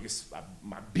a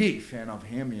big fan of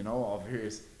him, of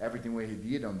his everything what he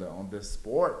did on the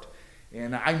sport,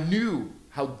 and I knew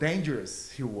how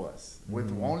dangerous he was.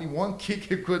 With only one kick,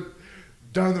 he could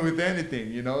done with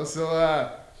anything, So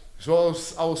I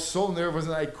was so nervous,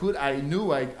 and I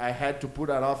knew I had to put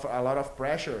a lot of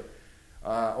pressure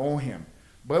on him.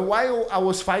 But while I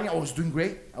was fighting, I was doing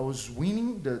great. I was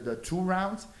winning the 2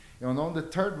 rounds, and on the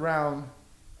 3rd round.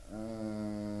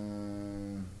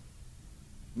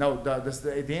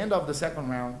 At the end of the 2nd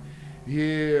round,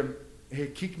 he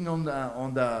kicked me on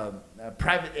the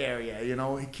private area.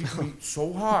 He kicked me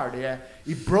so hard. Yeah,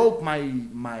 he broke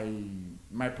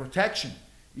my protection.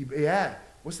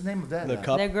 What's the name of that? The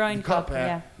cup. The groin cup.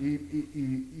 Yeah.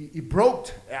 He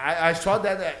broke. I saw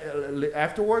that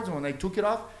afterwards when I took it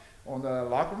off on the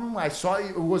locker room. I saw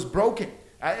it was broken.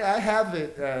 I have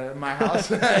it in my house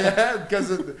because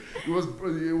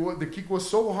the kick was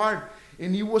so hard.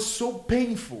 And it was so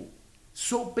painful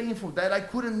that I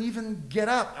couldn't even get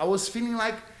up. I was feeling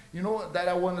like, that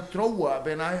I want to throw up,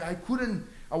 and I couldn't.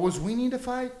 I was winning the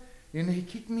fight, and he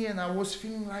kicked me, and I was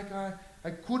feeling like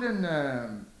I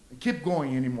couldn't keep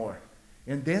going anymore.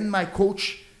 And then my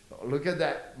coach, look at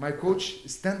that, my coach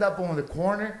stand up on the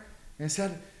corner and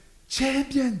said,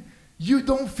 "Champion, you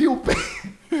don't feel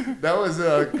pain." That was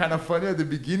kind of funny at the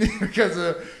beginning, because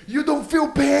you don't feel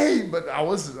pain, but I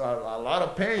was a lot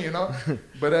of pain,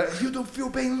 But you don't feel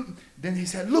pain. Then he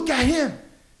said, "Look at him.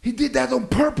 He did that on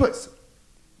purpose."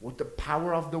 With the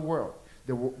power of the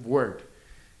word.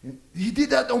 He did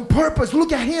that on purpose.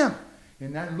 Look at him.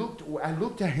 And I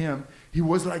looked at him. He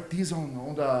was like this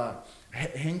on the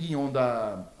hanging on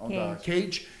the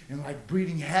cage, and like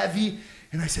breathing heavy.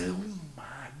 And I said, "Oh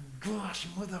my gosh,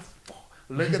 motherfucker.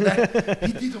 Look at that."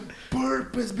 He did on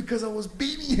purpose, because I was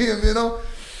beating him,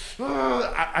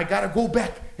 I gotta go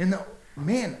back. And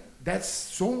man, that's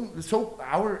so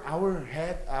our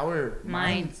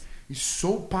mind is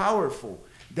so powerful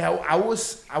that I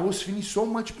was feeling so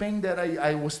much pain that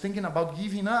I was thinking about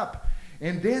giving up.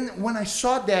 And then when I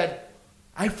saw that,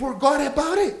 I forgot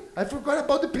about it. I forgot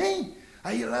about the pain.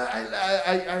 I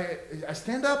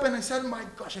stand up and I said, "My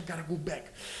gosh, I gotta go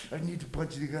back. I need to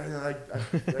punch the guy."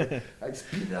 I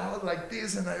spit out like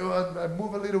this, and I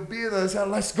move a little bit. And I said,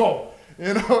 "Let's go,"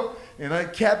 And I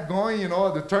kept going.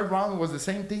 The 3rd round was the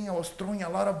same thing. I was throwing a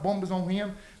lot of bombs on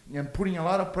him and putting a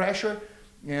lot of pressure.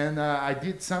 And I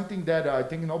did something that I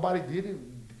think nobody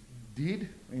did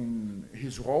in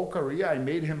his whole career. I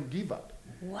made him give up.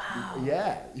 Wow.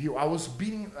 Yeah,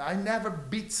 I never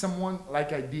beat someone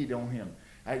like I did on him.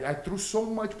 I threw so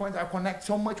much punch, I connect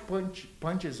so much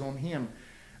punches on him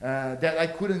that I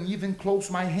couldn't even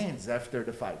close my hands after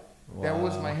the fight. That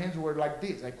was, my hands were like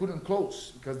this. I couldn't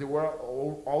close because they were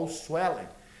all swelling.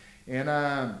 And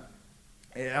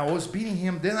I was beating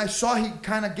him. Then I saw he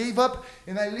kind of gave up,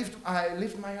 and I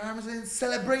lift my arms and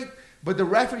celebrate. But the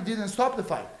referee didn't stop the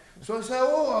fight. So I said,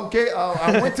 oh, okay.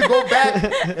 I went to go back,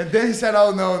 and then he said,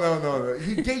 oh, no.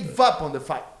 He gave up on the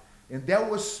fight. And that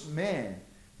was, man,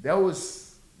 that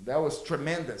was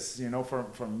tremendous, you know,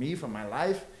 for me, for my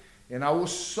life. And I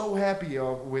was so happy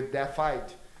with that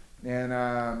fight.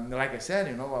 And like I said,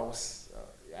 you know,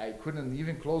 I couldn't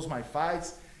even close my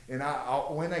fights. And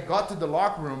when I got to the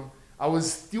locker room, I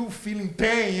was still feeling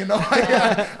pain, you know.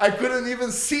 I couldn't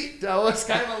even sit. I was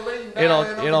kind of laying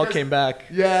down. It all came back.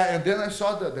 Yeah, and then I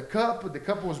saw the cup. The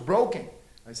cup was broken.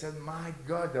 I said, my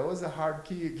God, that was a hard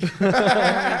kick. Holy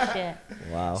shit.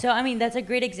 Wow. So, I mean, that's a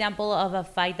great example of a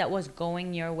fight that was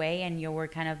going your way and you were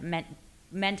kind of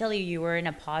mentally, you were in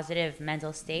a positive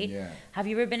mental state. Yeah. Have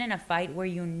you ever been in a fight where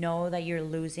you know that you're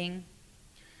losing?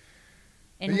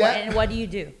 And, Yeah. what do you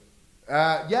do?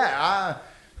 I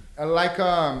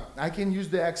can use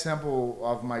the example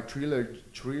of my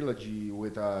trilogy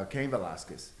with Cain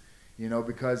Velasquez, you know,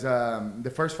 because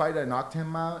the first fight I knocked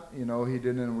him out, you know, he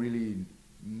didn't really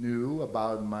knew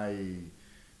about my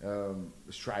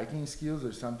striking skills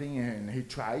or something, and he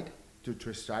tried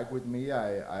to strike with me.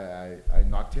 I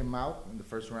knocked him out in the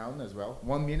first round as well,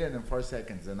 1 minute and 4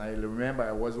 seconds, and I remember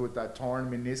I was with that torn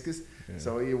meniscus,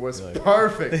 so it was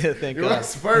perfect. Thank it God.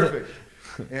 was perfect.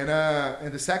 And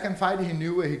in the second fight, he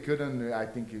knew he couldn't. I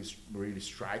think he was really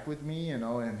strike with me, you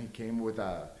know. And he came with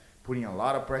putting a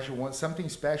lot of pressure. Something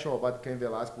special about Cain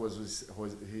Velasquez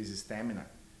was his stamina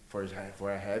for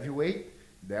a heavyweight.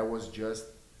 That was just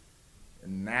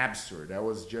an absurd. That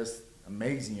was just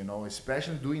amazing, you know.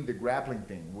 Especially doing the grappling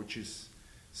thing, which is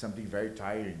something very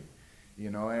tiring, you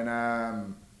know.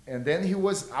 And then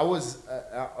I was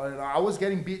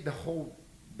getting beat the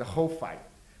whole fight.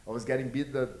 I was getting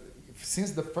beat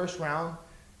since the first round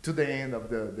to the end of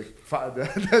the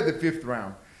fifth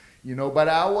round, you know. But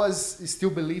I was still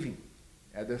believing.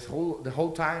 The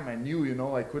whole time I knew, you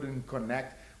know, I couldn't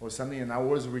connect or something, and I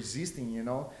was resisting, you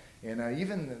know. And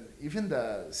even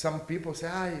some people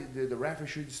say, the referee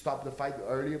should stop the fight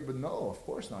earlier, but no, of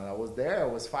course not. I was there, I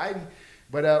was fighting.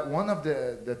 But one of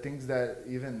the things that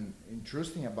even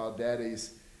interesting about that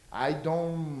is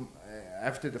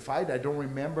after the fight, I don't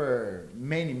remember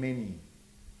many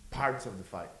parts of the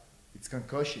fight. It's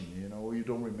concussion, you know, you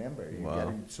don't remember. You're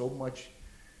getting so much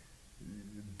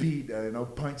beat, you know,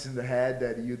 punch in the head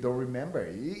that you don't remember.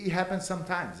 It happens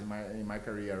sometimes in my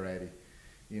career already,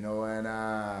 you know, and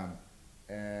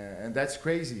that's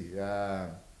crazy.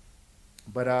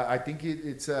 But I think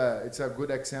it's a good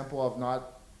example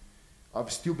of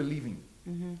still believing.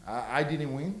 Mm-hmm. I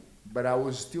didn't win, but I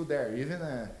was still there.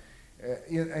 Even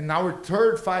in our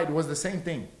third fight was the same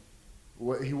thing.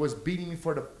 He was beating me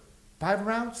for the 5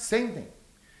 rounds, same thing.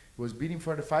 He was beating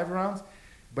for the 5 rounds,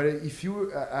 but if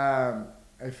you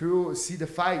see the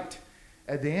fight,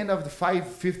 at the end of the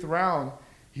fifth round,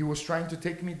 he was trying to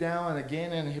take me down,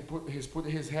 and he put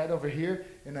his head over here,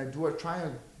 and I do a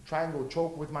triangle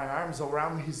choke with my arms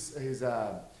around his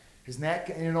neck,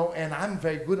 you know. And I'm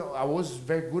very good. I was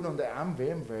very good on that. I'm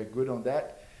very, very good on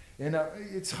that. And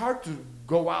it's hard to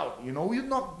go out, you know. You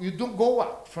don't go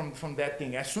out from that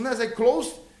thing. As soon as I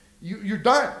close, you're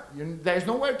done. There's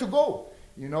nowhere to go,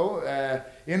 you know.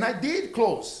 And I did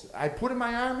close. I put in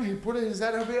my arm. He put his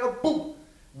head over here. Boom.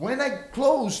 When I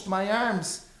closed my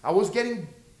arms, I was getting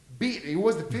beat. It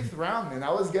was the 5th round, and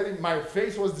my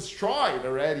face was destroyed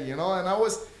already, you know. And I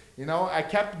was, you know, I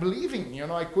kept believing, you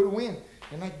know, I could win.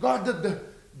 And I got the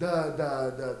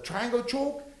triangle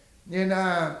choke, and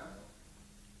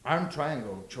arm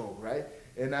triangle choke, right?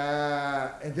 And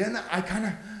then I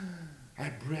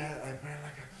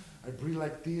breathe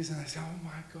like this, and I said, oh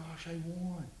my gosh, I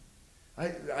won.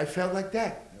 I felt like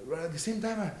that. At the same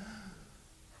time,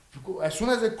 as soon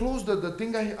as I closed the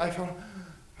thing, I felt,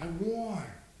 I won.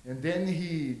 And then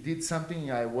he did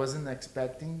something I wasn't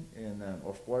expecting, and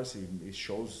of course, it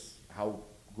shows how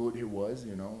good he was,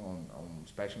 you know,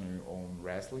 especially on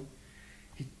wrestling.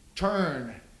 He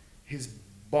turned his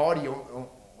body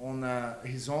on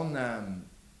his own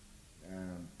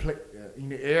in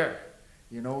the air,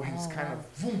 you know. He's kind of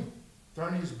boom,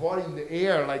 turned his body in the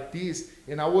air like this,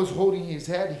 and I was holding his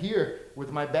head here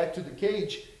with my back to the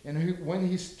cage. And when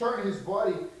he turned his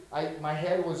body, my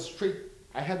head was straight.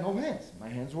 I had no hands. My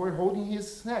hands were holding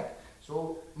his neck.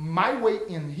 So my weight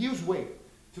and his weight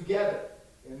together,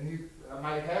 and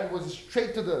my head was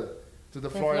straight to the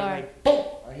floor. And like, boom!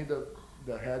 I hit the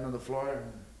head on the floor,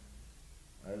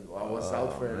 and I was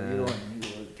out for a little, and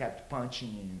he kept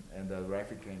punching, and the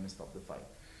referee came and stopped the fight.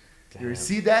 You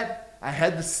see that? I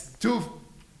had this two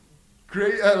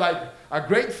great, like a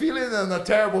great feeling and a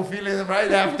terrible feeling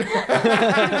right after.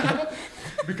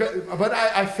 But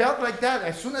I felt like that.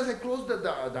 As soon as I closed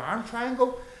the arm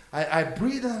triangle, I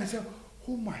breathed and I said,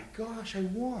 oh my gosh, I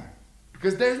won.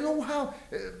 Because there's no how,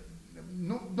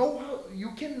 no how,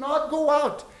 you cannot go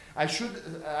out. I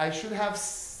should have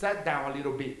sat down a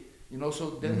little bit, you know, so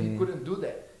then he couldn't do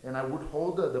that. And I would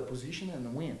hold the position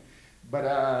and win.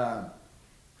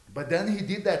 But then he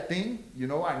did that thing, you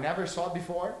know, I never saw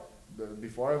before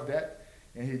of that.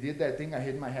 And he did that thing. I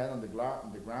hit my head on the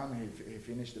ground. He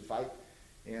finished the fight.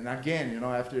 And again, you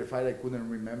know, after the fight, I couldn't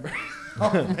remember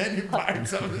how many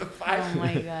parts of the fight. Oh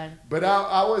my God. But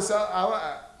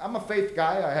I'm a faith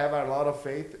guy. I have a lot of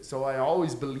faith. So I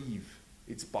always believe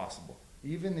it's possible.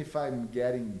 Even if I'm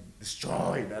getting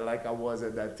destroyed like I was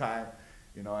at that time,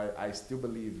 you know, I still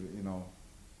believe, you know,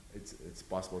 it's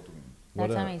possible to win.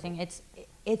 That's amazing.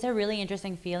 It's a really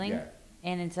interesting feeling,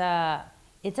 and it's a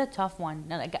tough one.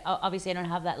 Now, like, obviously, I don't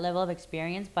have that level of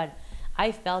experience, but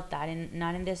I felt that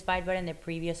not in this fight, but in the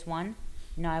previous one.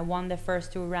 You know, I won the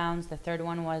first 2 rounds. The third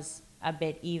one was a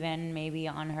bit even, maybe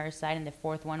on her side, and the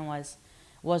fourth one was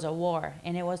a war,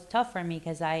 and it was tough for me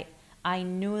because I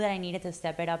knew that I needed to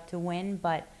step it up to win,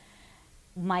 but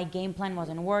my game plan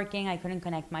wasn't working. I couldn't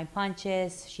connect my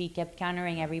punches. She kept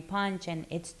countering every punch, and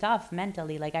it's tough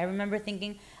mentally. Like, I remember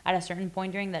thinking at a certain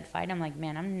point during that fight, I'm like,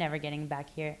 man, I'm never getting back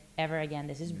here ever again.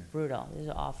 This is brutal. This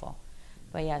is awful.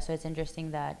 But yeah, so it's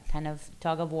interesting that kind of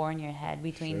tug of war in your head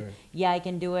between, I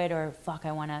can do it, or fuck,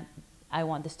 I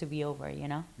want this to be over, you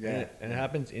know? Yeah. And it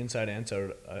happens inside and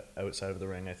outside of the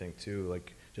ring, I think, too.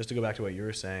 Like, just to go back to what you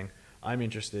were saying, I'm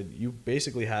interested. You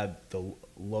basically had the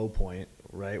low point,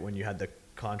 right, when you had the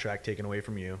contract taken away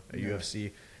from you at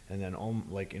UFC, and then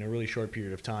like in a really short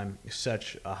period of time,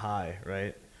 such a high,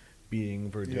 right, beating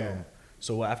Verdum. Yeah.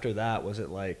 So after that, was it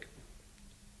like,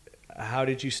 how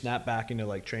did you snap back into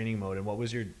like training mode, and what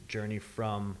was your journey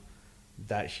from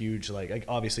that huge, like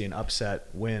obviously an upset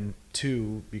win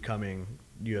to becoming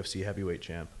UFC heavyweight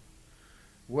champ?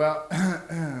 Well,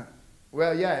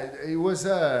 yeah, it was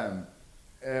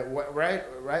right.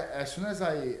 As soon as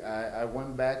I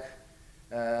went back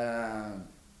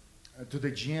to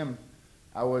the gym,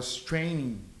 I was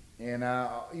training, and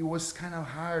it was kind of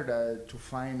hard to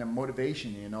find a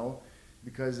motivation, you know,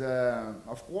 because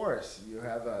of course you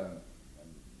have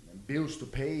bills to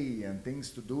pay and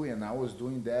things to do, and I was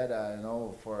doing that, you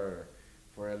know, for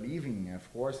a living.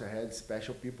 Of course, I had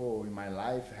special people in my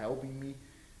life helping me,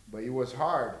 but it was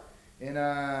hard. And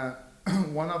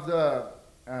one of the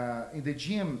in the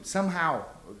gym, somehow,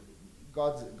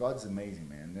 God's amazing,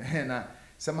 man, and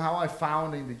somehow I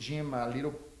found in the gym a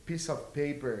little piece of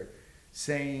paper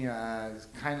saying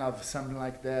kind of something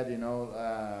like that, you know,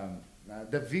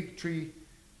 the victory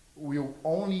will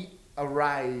only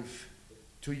arrive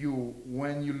to you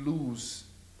when you lose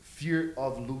fear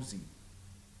of losing.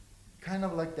 Kind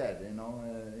of like that, you know,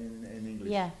 in English.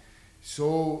 Yeah.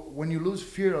 So when you lose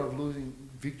fear of losing,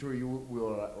 victory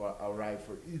will arrive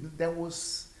for you. That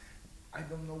was, I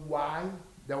don't know why.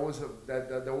 That was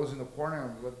that was in the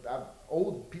corner, with that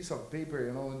old piece of paper,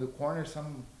 you know, in the corner.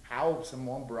 Somehow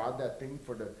someone brought that thing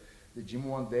for the gym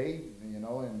one day, you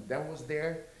know, and that was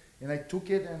there. And I took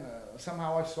it, and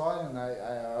somehow I saw it, and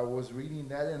I was reading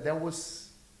that, and that was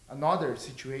another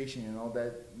situation, you know,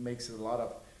 that makes a lot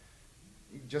of,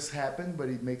 it just happened, but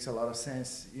it makes a lot of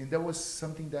sense. And that was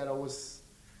something that I was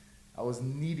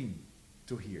needing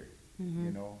to hear,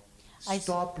 you know.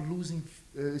 Stop losing,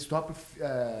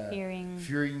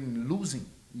 fearing losing,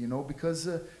 you know, because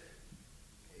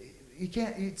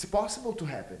it's possible to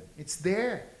happen. It's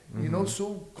there, you know,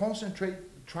 so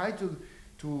try to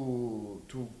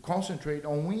concentrate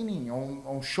on winning,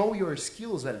 on show your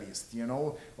skills at least, you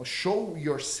know, or show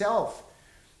yourself.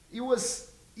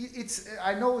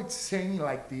 I know it's saying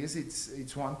like this,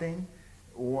 it's one thing.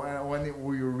 When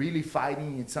we're really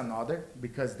fighting, it's another,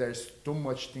 because there's too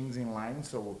much things in line.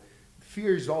 So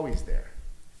fear is always there.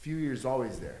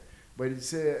 But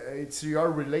it's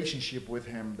your relationship with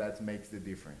him that makes the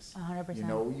difference. 100%. You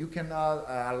know, you cannot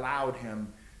allow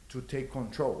him to take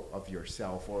control of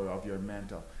yourself or of your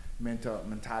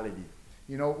mentality.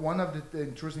 You know, one of the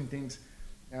interesting things,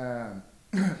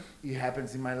 it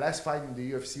happens in my last fight in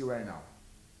the UFC right now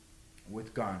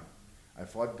with Gunn. I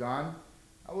fought Gunn.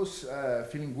 I was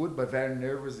feeling good, but very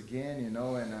nervous again, you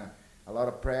know, and a lot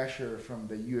of pressure from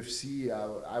the UFC.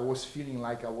 I was feeling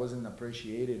like I wasn't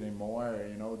appreciated anymore.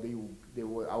 You know,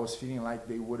 I was feeling like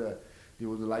they would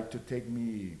like to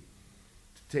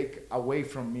take away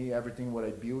from me everything what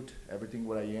I built, everything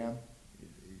what I am,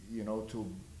 you know,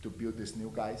 to build these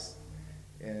new guys.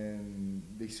 and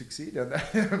they succeeded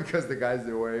because the guys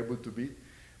they were able to beat.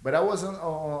 But I was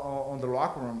on the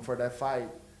locker room for that fight,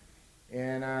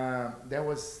 and that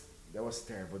was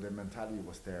terrible. The mentality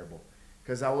was terrible,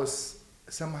 because I was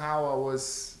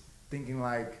thinking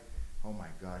like, oh my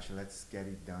gosh, let's get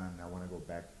it done. I want to go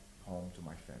back home to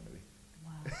my family.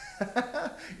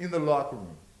 Wow. In the locker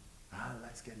room,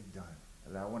 let's get it done.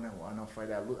 And I want to fight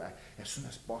that as soon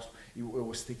as possible. It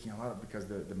was taking a lot because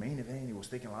the main event, it was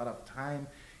taking a lot of time,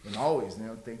 and always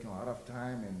taking a lot of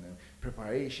time and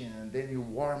preparation, and then you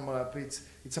warm up.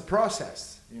 It's a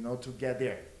process, to get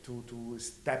there, to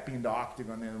step in the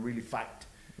octagon and really fight.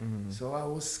 Mm-hmm. So I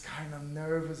was kind of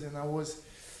nervous,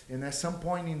 and at some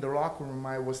point in the locker room,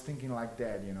 I was thinking like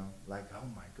that, like, oh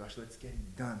my gosh, let's get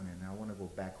it done, man. I want to go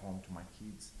back home to my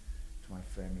kids, to my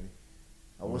family.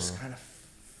 I was kind of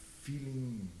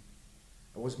feeling,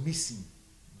 I was missing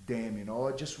them, I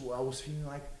was feeling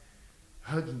like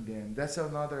hugging them. That's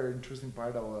another interesting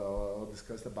part I'll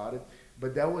discuss about it.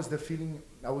 But that was the feeling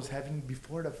I was having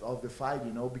before of the fight,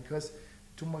 because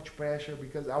too much pressure,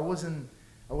 because I wasn't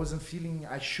feeling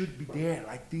I should be there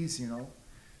like this,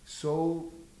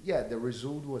 So yeah, the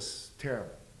result was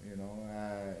terrible,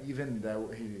 even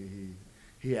though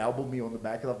he elbowed me on the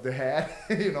back of the head,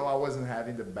 I wasn't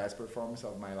having the best performance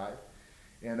of my life.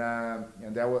 And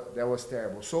that was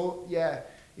terrible. So yeah,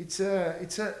 it's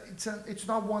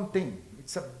not one thing.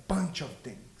 It's a bunch of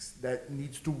things that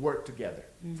needs to work together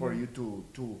for you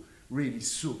to really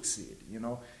succeed.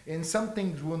 And some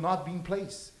things will not be in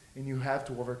place, and you have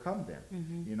to overcome them.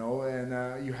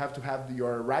 And you have to have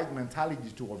your right mentality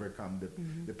to overcome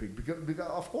the because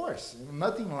of course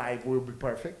nothing in life will be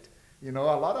perfect. A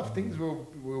lot of things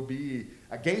will be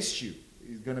against you.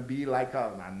 It's going to be like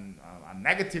a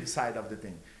negative side of the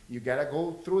thing. You got to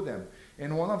go through them.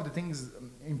 And one of the things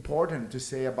important to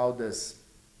say about this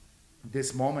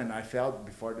moment I felt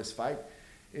before this fight,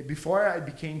 before I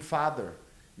became father,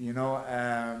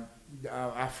 my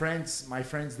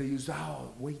friends, they used,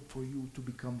 wait for you to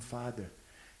become father.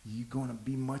 You're going to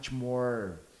be much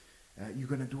more, you're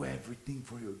going to do everything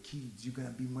for your kids. You're going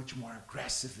to be much more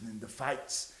aggressive in the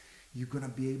fights. You're going to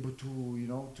be able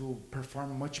to, to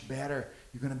perform much better.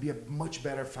 You're going to be a much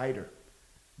better fighter.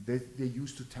 They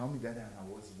used to tell me that, and I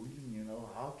was willing,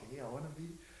 okay, I want to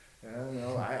be,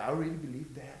 I really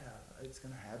believe that it's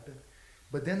going to happen.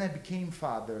 But then I became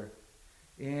father,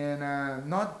 and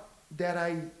not that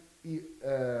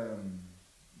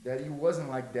that it wasn't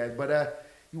like that, but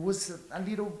it was a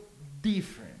little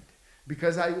different,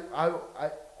 because I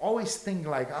always think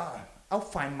like, I'll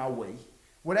find my way.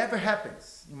 Whatever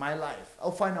happens in my life,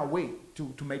 I'll find a way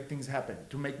to make things happen,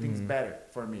 to make things better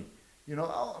for me.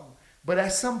 But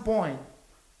at some point,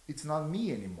 it's not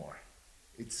me anymore.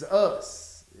 It's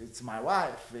us. It's my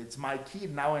wife. It's my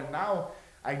kid now. And now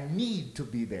I need to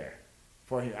be there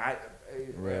for him.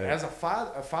 As a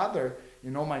father,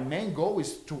 my main goal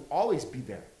is to always be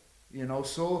there.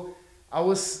 So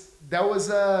that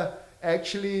was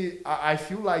actually, I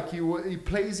feel like it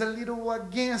plays a little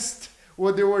against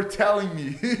what they were telling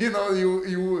me,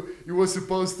 you were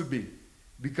supposed to be.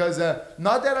 Because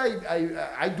not that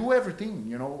I do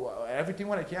everything, everything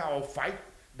when I can. I'll fight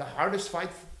the hardest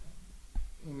fight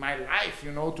in my life,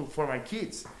 for my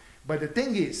kids. But the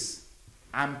thing is,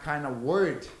 I'm kind of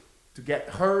worried to get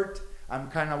hurt. I'm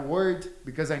kind of worried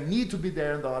because I need to be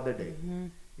there the other day.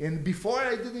 And before,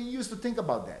 I didn't used to think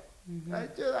about that. I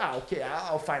just, okay,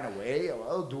 I'll find a way.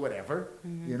 I'll do whatever.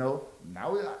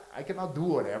 Now I cannot do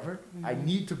whatever. I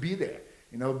need to be there.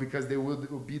 Because they will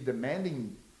be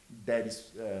demanding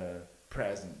daddy's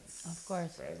presence. Of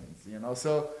course. Presence.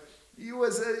 So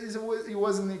it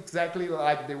wasn't exactly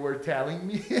like they were telling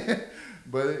me,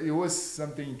 but it was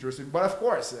something interesting. But of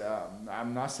course,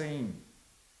 I'm not saying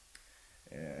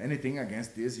anything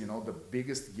against this. The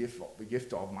biggest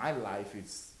gift of my life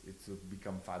is to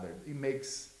become father. It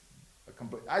makes a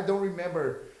complete. I don't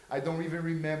even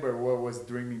remember what I was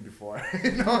dreaming before.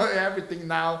 Everything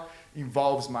now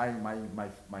involves my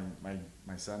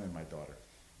son and my daughter.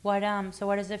 So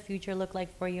what does the future look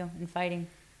like for you in fighting?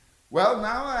 Well,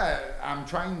 now I'm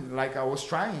trying, like I was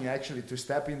trying actually to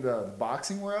step in the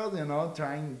boxing world,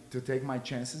 trying to take my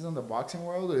chances in the boxing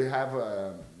world. We have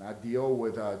a deal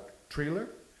with a Triller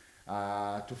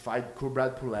to fight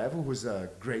Kubrat Pulev, who's a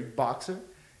great boxer.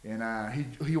 And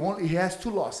he has 2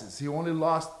 losses. He only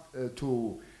lost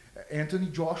to Anthony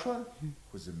Joshua,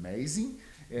 who's amazing,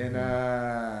 and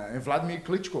Vladimir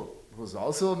Klitschko, who's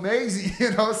also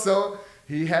amazing, so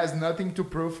he has nothing to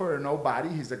prove for nobody.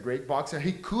 He's a great boxer.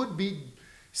 He could be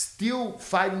still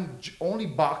fighting only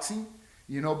boxing,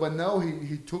 but no,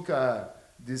 he took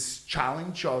this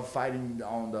challenge of fighting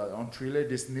on Thriller,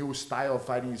 this new style of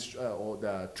fighting is or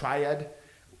the triad,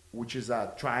 which is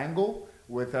a triangle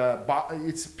with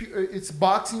it's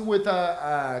boxing with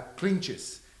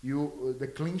clinches.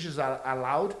 The clinches are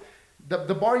allowed.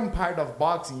 The boring part of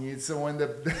boxing is when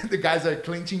the guys are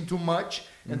clinching too much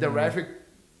and the referee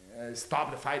stop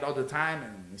the fight all the time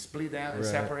and split them and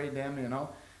separate them, you know.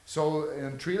 So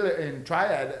in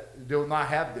triad they will not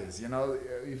have this, you know.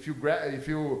 If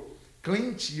you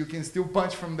clinch, you can still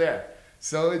punch from there.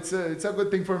 So it's a good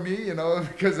thing for me, you know,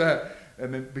 because of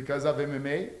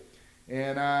MMA.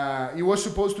 And it was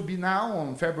supposed to be now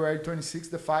on February 26th,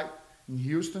 the fight in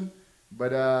Houston.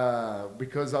 But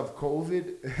because of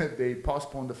COVID, they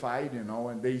postponed the fight, you know,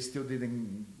 and they still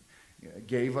didn't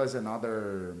gave us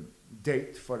another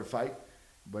date for the fight.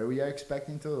 But we are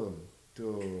expecting to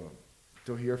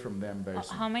hear from them very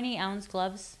soon. How many ounce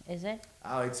gloves is it?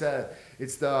 Oh, it's the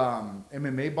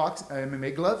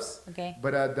MMA gloves. Okay.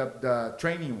 But the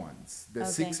training ones, the Okay.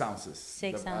 6 ounces,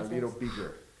 6 a ounces. little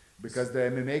bigger, because the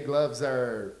MMA gloves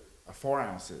are 4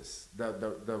 ounces,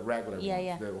 the regular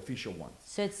ones, the official ones.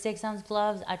 So it's 6 ounce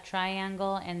gloves, a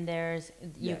triangle, and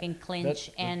you can clinch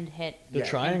and hit. The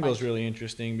triangle is punch. really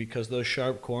interesting because those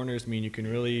sharp corners mean you can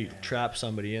really trap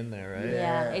somebody in there, right?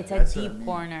 Yeah, Yeah, it's a that's what I deep mean.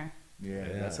 corner. Yeah,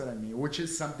 Yeah. that's what I mean. Which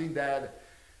is something that,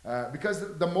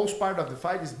 because the most part of the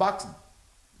fight is boxing,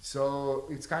 so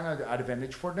it's kind of an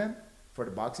advantage for them, for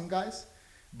the boxing guys.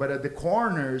 But at the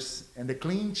corners and the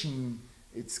clinching,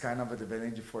 it's kind of an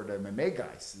advantage for the MMA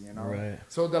guys, you know. Right.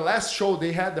 So the last show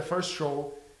they had, the first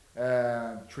show,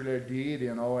 Thriller did,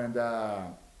 you know, and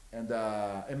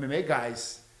the MMA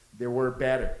guys, they were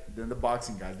better than the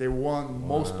boxing guys. They won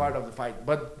most part of the fight.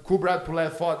 But Kubrat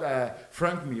Pulev fought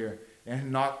Frank Mir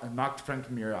and knocked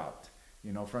Frank Mir out.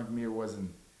 You know, Frank Mir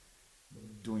wasn't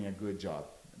doing a good job.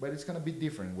 But it's gonna be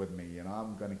different with me. You know,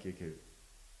 I'm gonna kick it.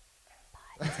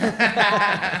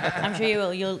 I'm sure you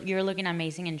will. You're looking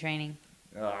amazing in training.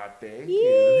 Thank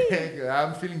you. Thank you.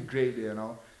 I'm feeling great, you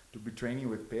know, to be training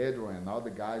with Pedro and all the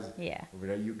guys over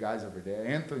there. You guys over there.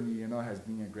 Anthony, you know, has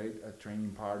been a great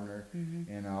training partner.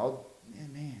 And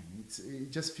man,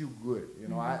 it just feels good. You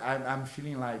know, I'm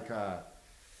feeling like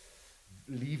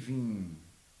living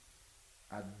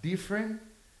a different,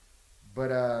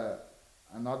 but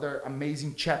another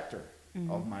amazing chapter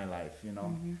of my life, you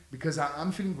know, because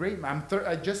I'm feeling great.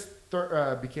 I just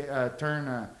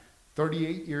turned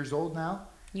 38 years old now.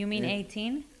 You mean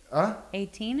 18?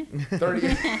 18? 30.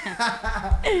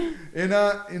 and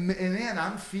then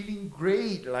I'm feeling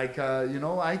great. Like you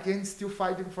know, I can still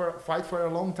fight for a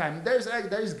long time.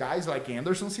 There's guys like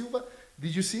Anderson Silva.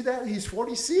 Did you see that? He's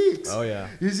 46. Oh yeah.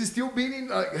 He's still beating.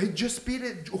 He just beat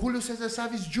Julio Cesar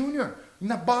Chavez Jr.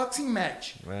 in a boxing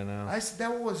match. I know.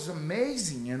 That was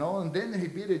amazing, you know. And then he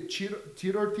beat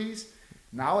Tito Ortiz.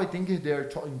 Now I think they're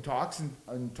in talks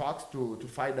to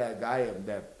fight that guy,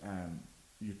 that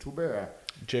YouTuber,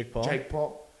 Jake Paul. Jake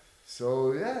Paul.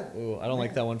 So yeah. Ooh, I don't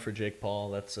like that one for Jake Paul.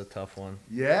 That's a tough one.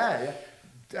 Yeah.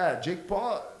 Jake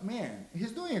Paul, man,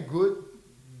 he's doing a good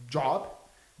job,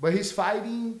 but he's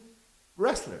fighting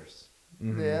wrestlers.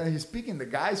 Yeah, he's picking the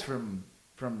guys from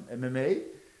MMA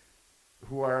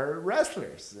who are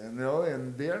wrestlers, you know,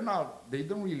 and they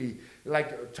don't really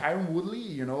like Tyron Woodley.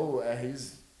 You know,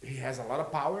 he has a lot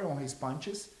of power on his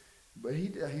punches, but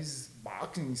his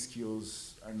boxing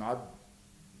skills are not,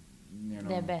 you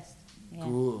know, The best. Yeah.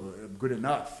 good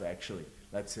enough, actually,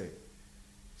 let's say.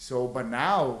 So, but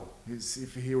now,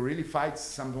 if he really fights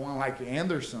someone like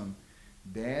Anderson,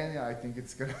 then I think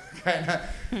it's gonna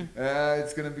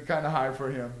be kind of hard for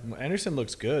him. Anderson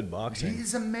looks good boxing.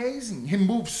 He's amazing. He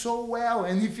moves so well,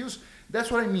 and he feels.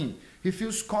 That's what I mean. He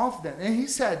feels confident, and he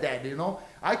said that, you know,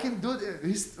 I can do this.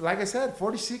 He's, like I said,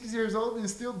 46 years old and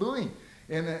still doing.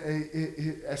 And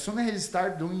as soon as he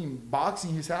started doing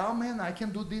boxing, he said, "Oh man, I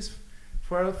can do this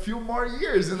for a few more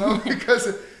years," you know,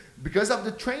 because of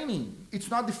the training. It's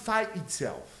not the fight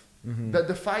itself.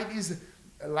 The fight is,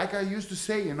 like I used to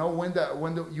say, you know, when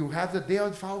you have the day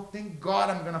of the fight, thank God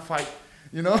I'm gonna fight.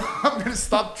 You know, I'm gonna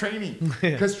stop training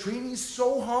because training is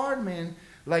so hard, man.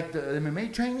 Like the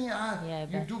MMA training,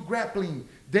 you do grappling,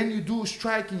 then you do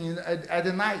striking at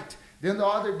the night. Then the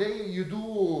other day you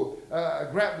do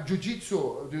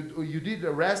jiu-jitsu. You did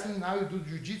wrestling, now you do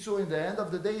jiu-jitsu. In the end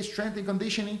of the day, strength and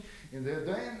conditioning. And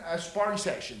then a sparring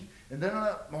session. And then,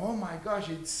 oh my gosh,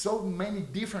 it's so many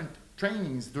different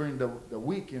trainings during the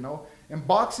week, you know. And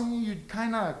boxing, you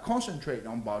kind of concentrate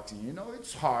on boxing. You know,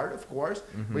 it's hard, of course,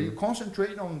 but you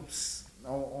concentrate on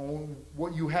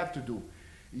what you have to do.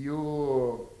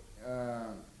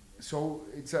 So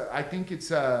I think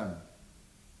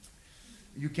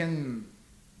you can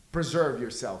preserve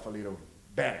yourself a little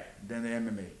better than the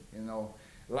MMA. You know,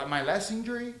 like my last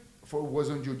injury was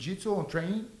on jiu-jitsu, on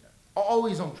training,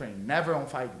 always on training, never on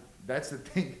fighting. That's the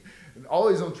thing,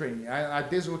 always on training. I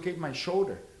dislocated my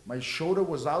shoulder. My shoulder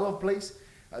was out of place.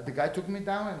 The guy took me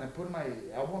down and I put my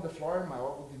elbow on the floor, my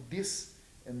elbow did this,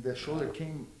 and the shoulder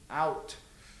came out.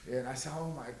 And I said,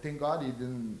 oh my, thank God it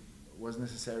was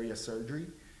necessary a surgery.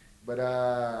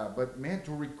 But man,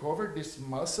 to recover this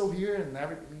muscle here and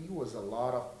everything was a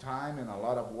lot of time and a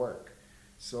lot of work.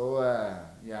 So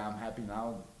yeah, I'm happy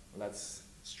now. Let's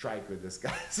strike with this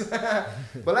guys.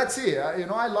 But let's see. You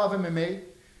know, I love MMA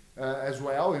as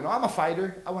well. You know, I'm a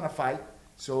fighter. I want to fight.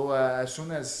 So as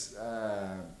soon as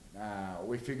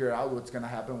we figure out what's gonna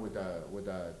happen with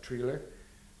the trailer,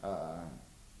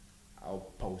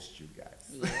 I'll post you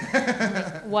guys.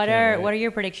 Yeah. What are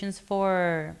your predictions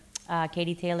for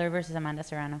Katie Taylor versus Amanda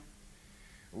Serrano?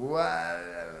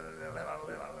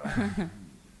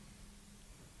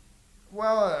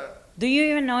 Well, do you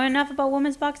even know enough about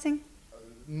women's boxing?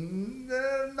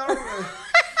 Not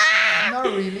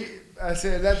really. I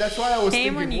said that's why I was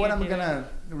thinking what I'm gonna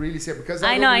really say, because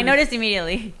I noticed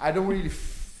immediately. I don't really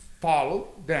follow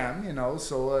them, you know,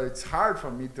 so it's hard for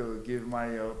me to give my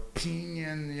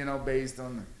opinion, you know, based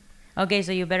on. Okay,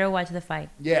 so you better watch the fight.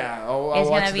 Yeah, it's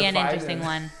gonna be an interesting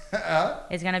one.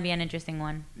 It's gonna be an interesting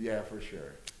one. Yeah, for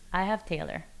sure. I have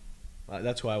Taylor.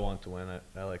 That's who I want to win.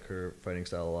 I like her fighting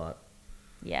style a lot.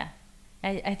 Yeah,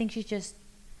 I think she's just,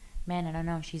 man, I don't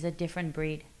know. She's a different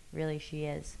breed. Really, she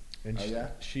is. And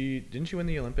she didn't she win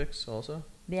the Olympics also?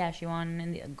 Yeah, she won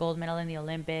the gold medal in the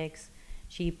Olympics.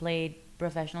 She played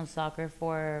professional soccer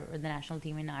for the national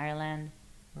team in Ireland.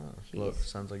 Oh, look,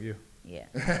 sounds like you. Yeah.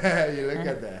 You look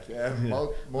at that. Yeah.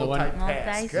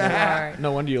 Multitask.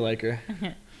 No wonder you like her.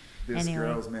 These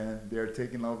girls, man, they're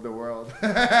taking over the world.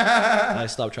 I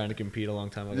stopped trying to compete a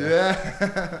long time ago.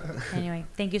 Yeah. Anyway,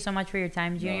 thank you so much for your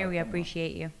time, Junior. We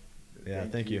appreciate you. Yeah,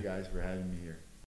 thank you guys for having me here.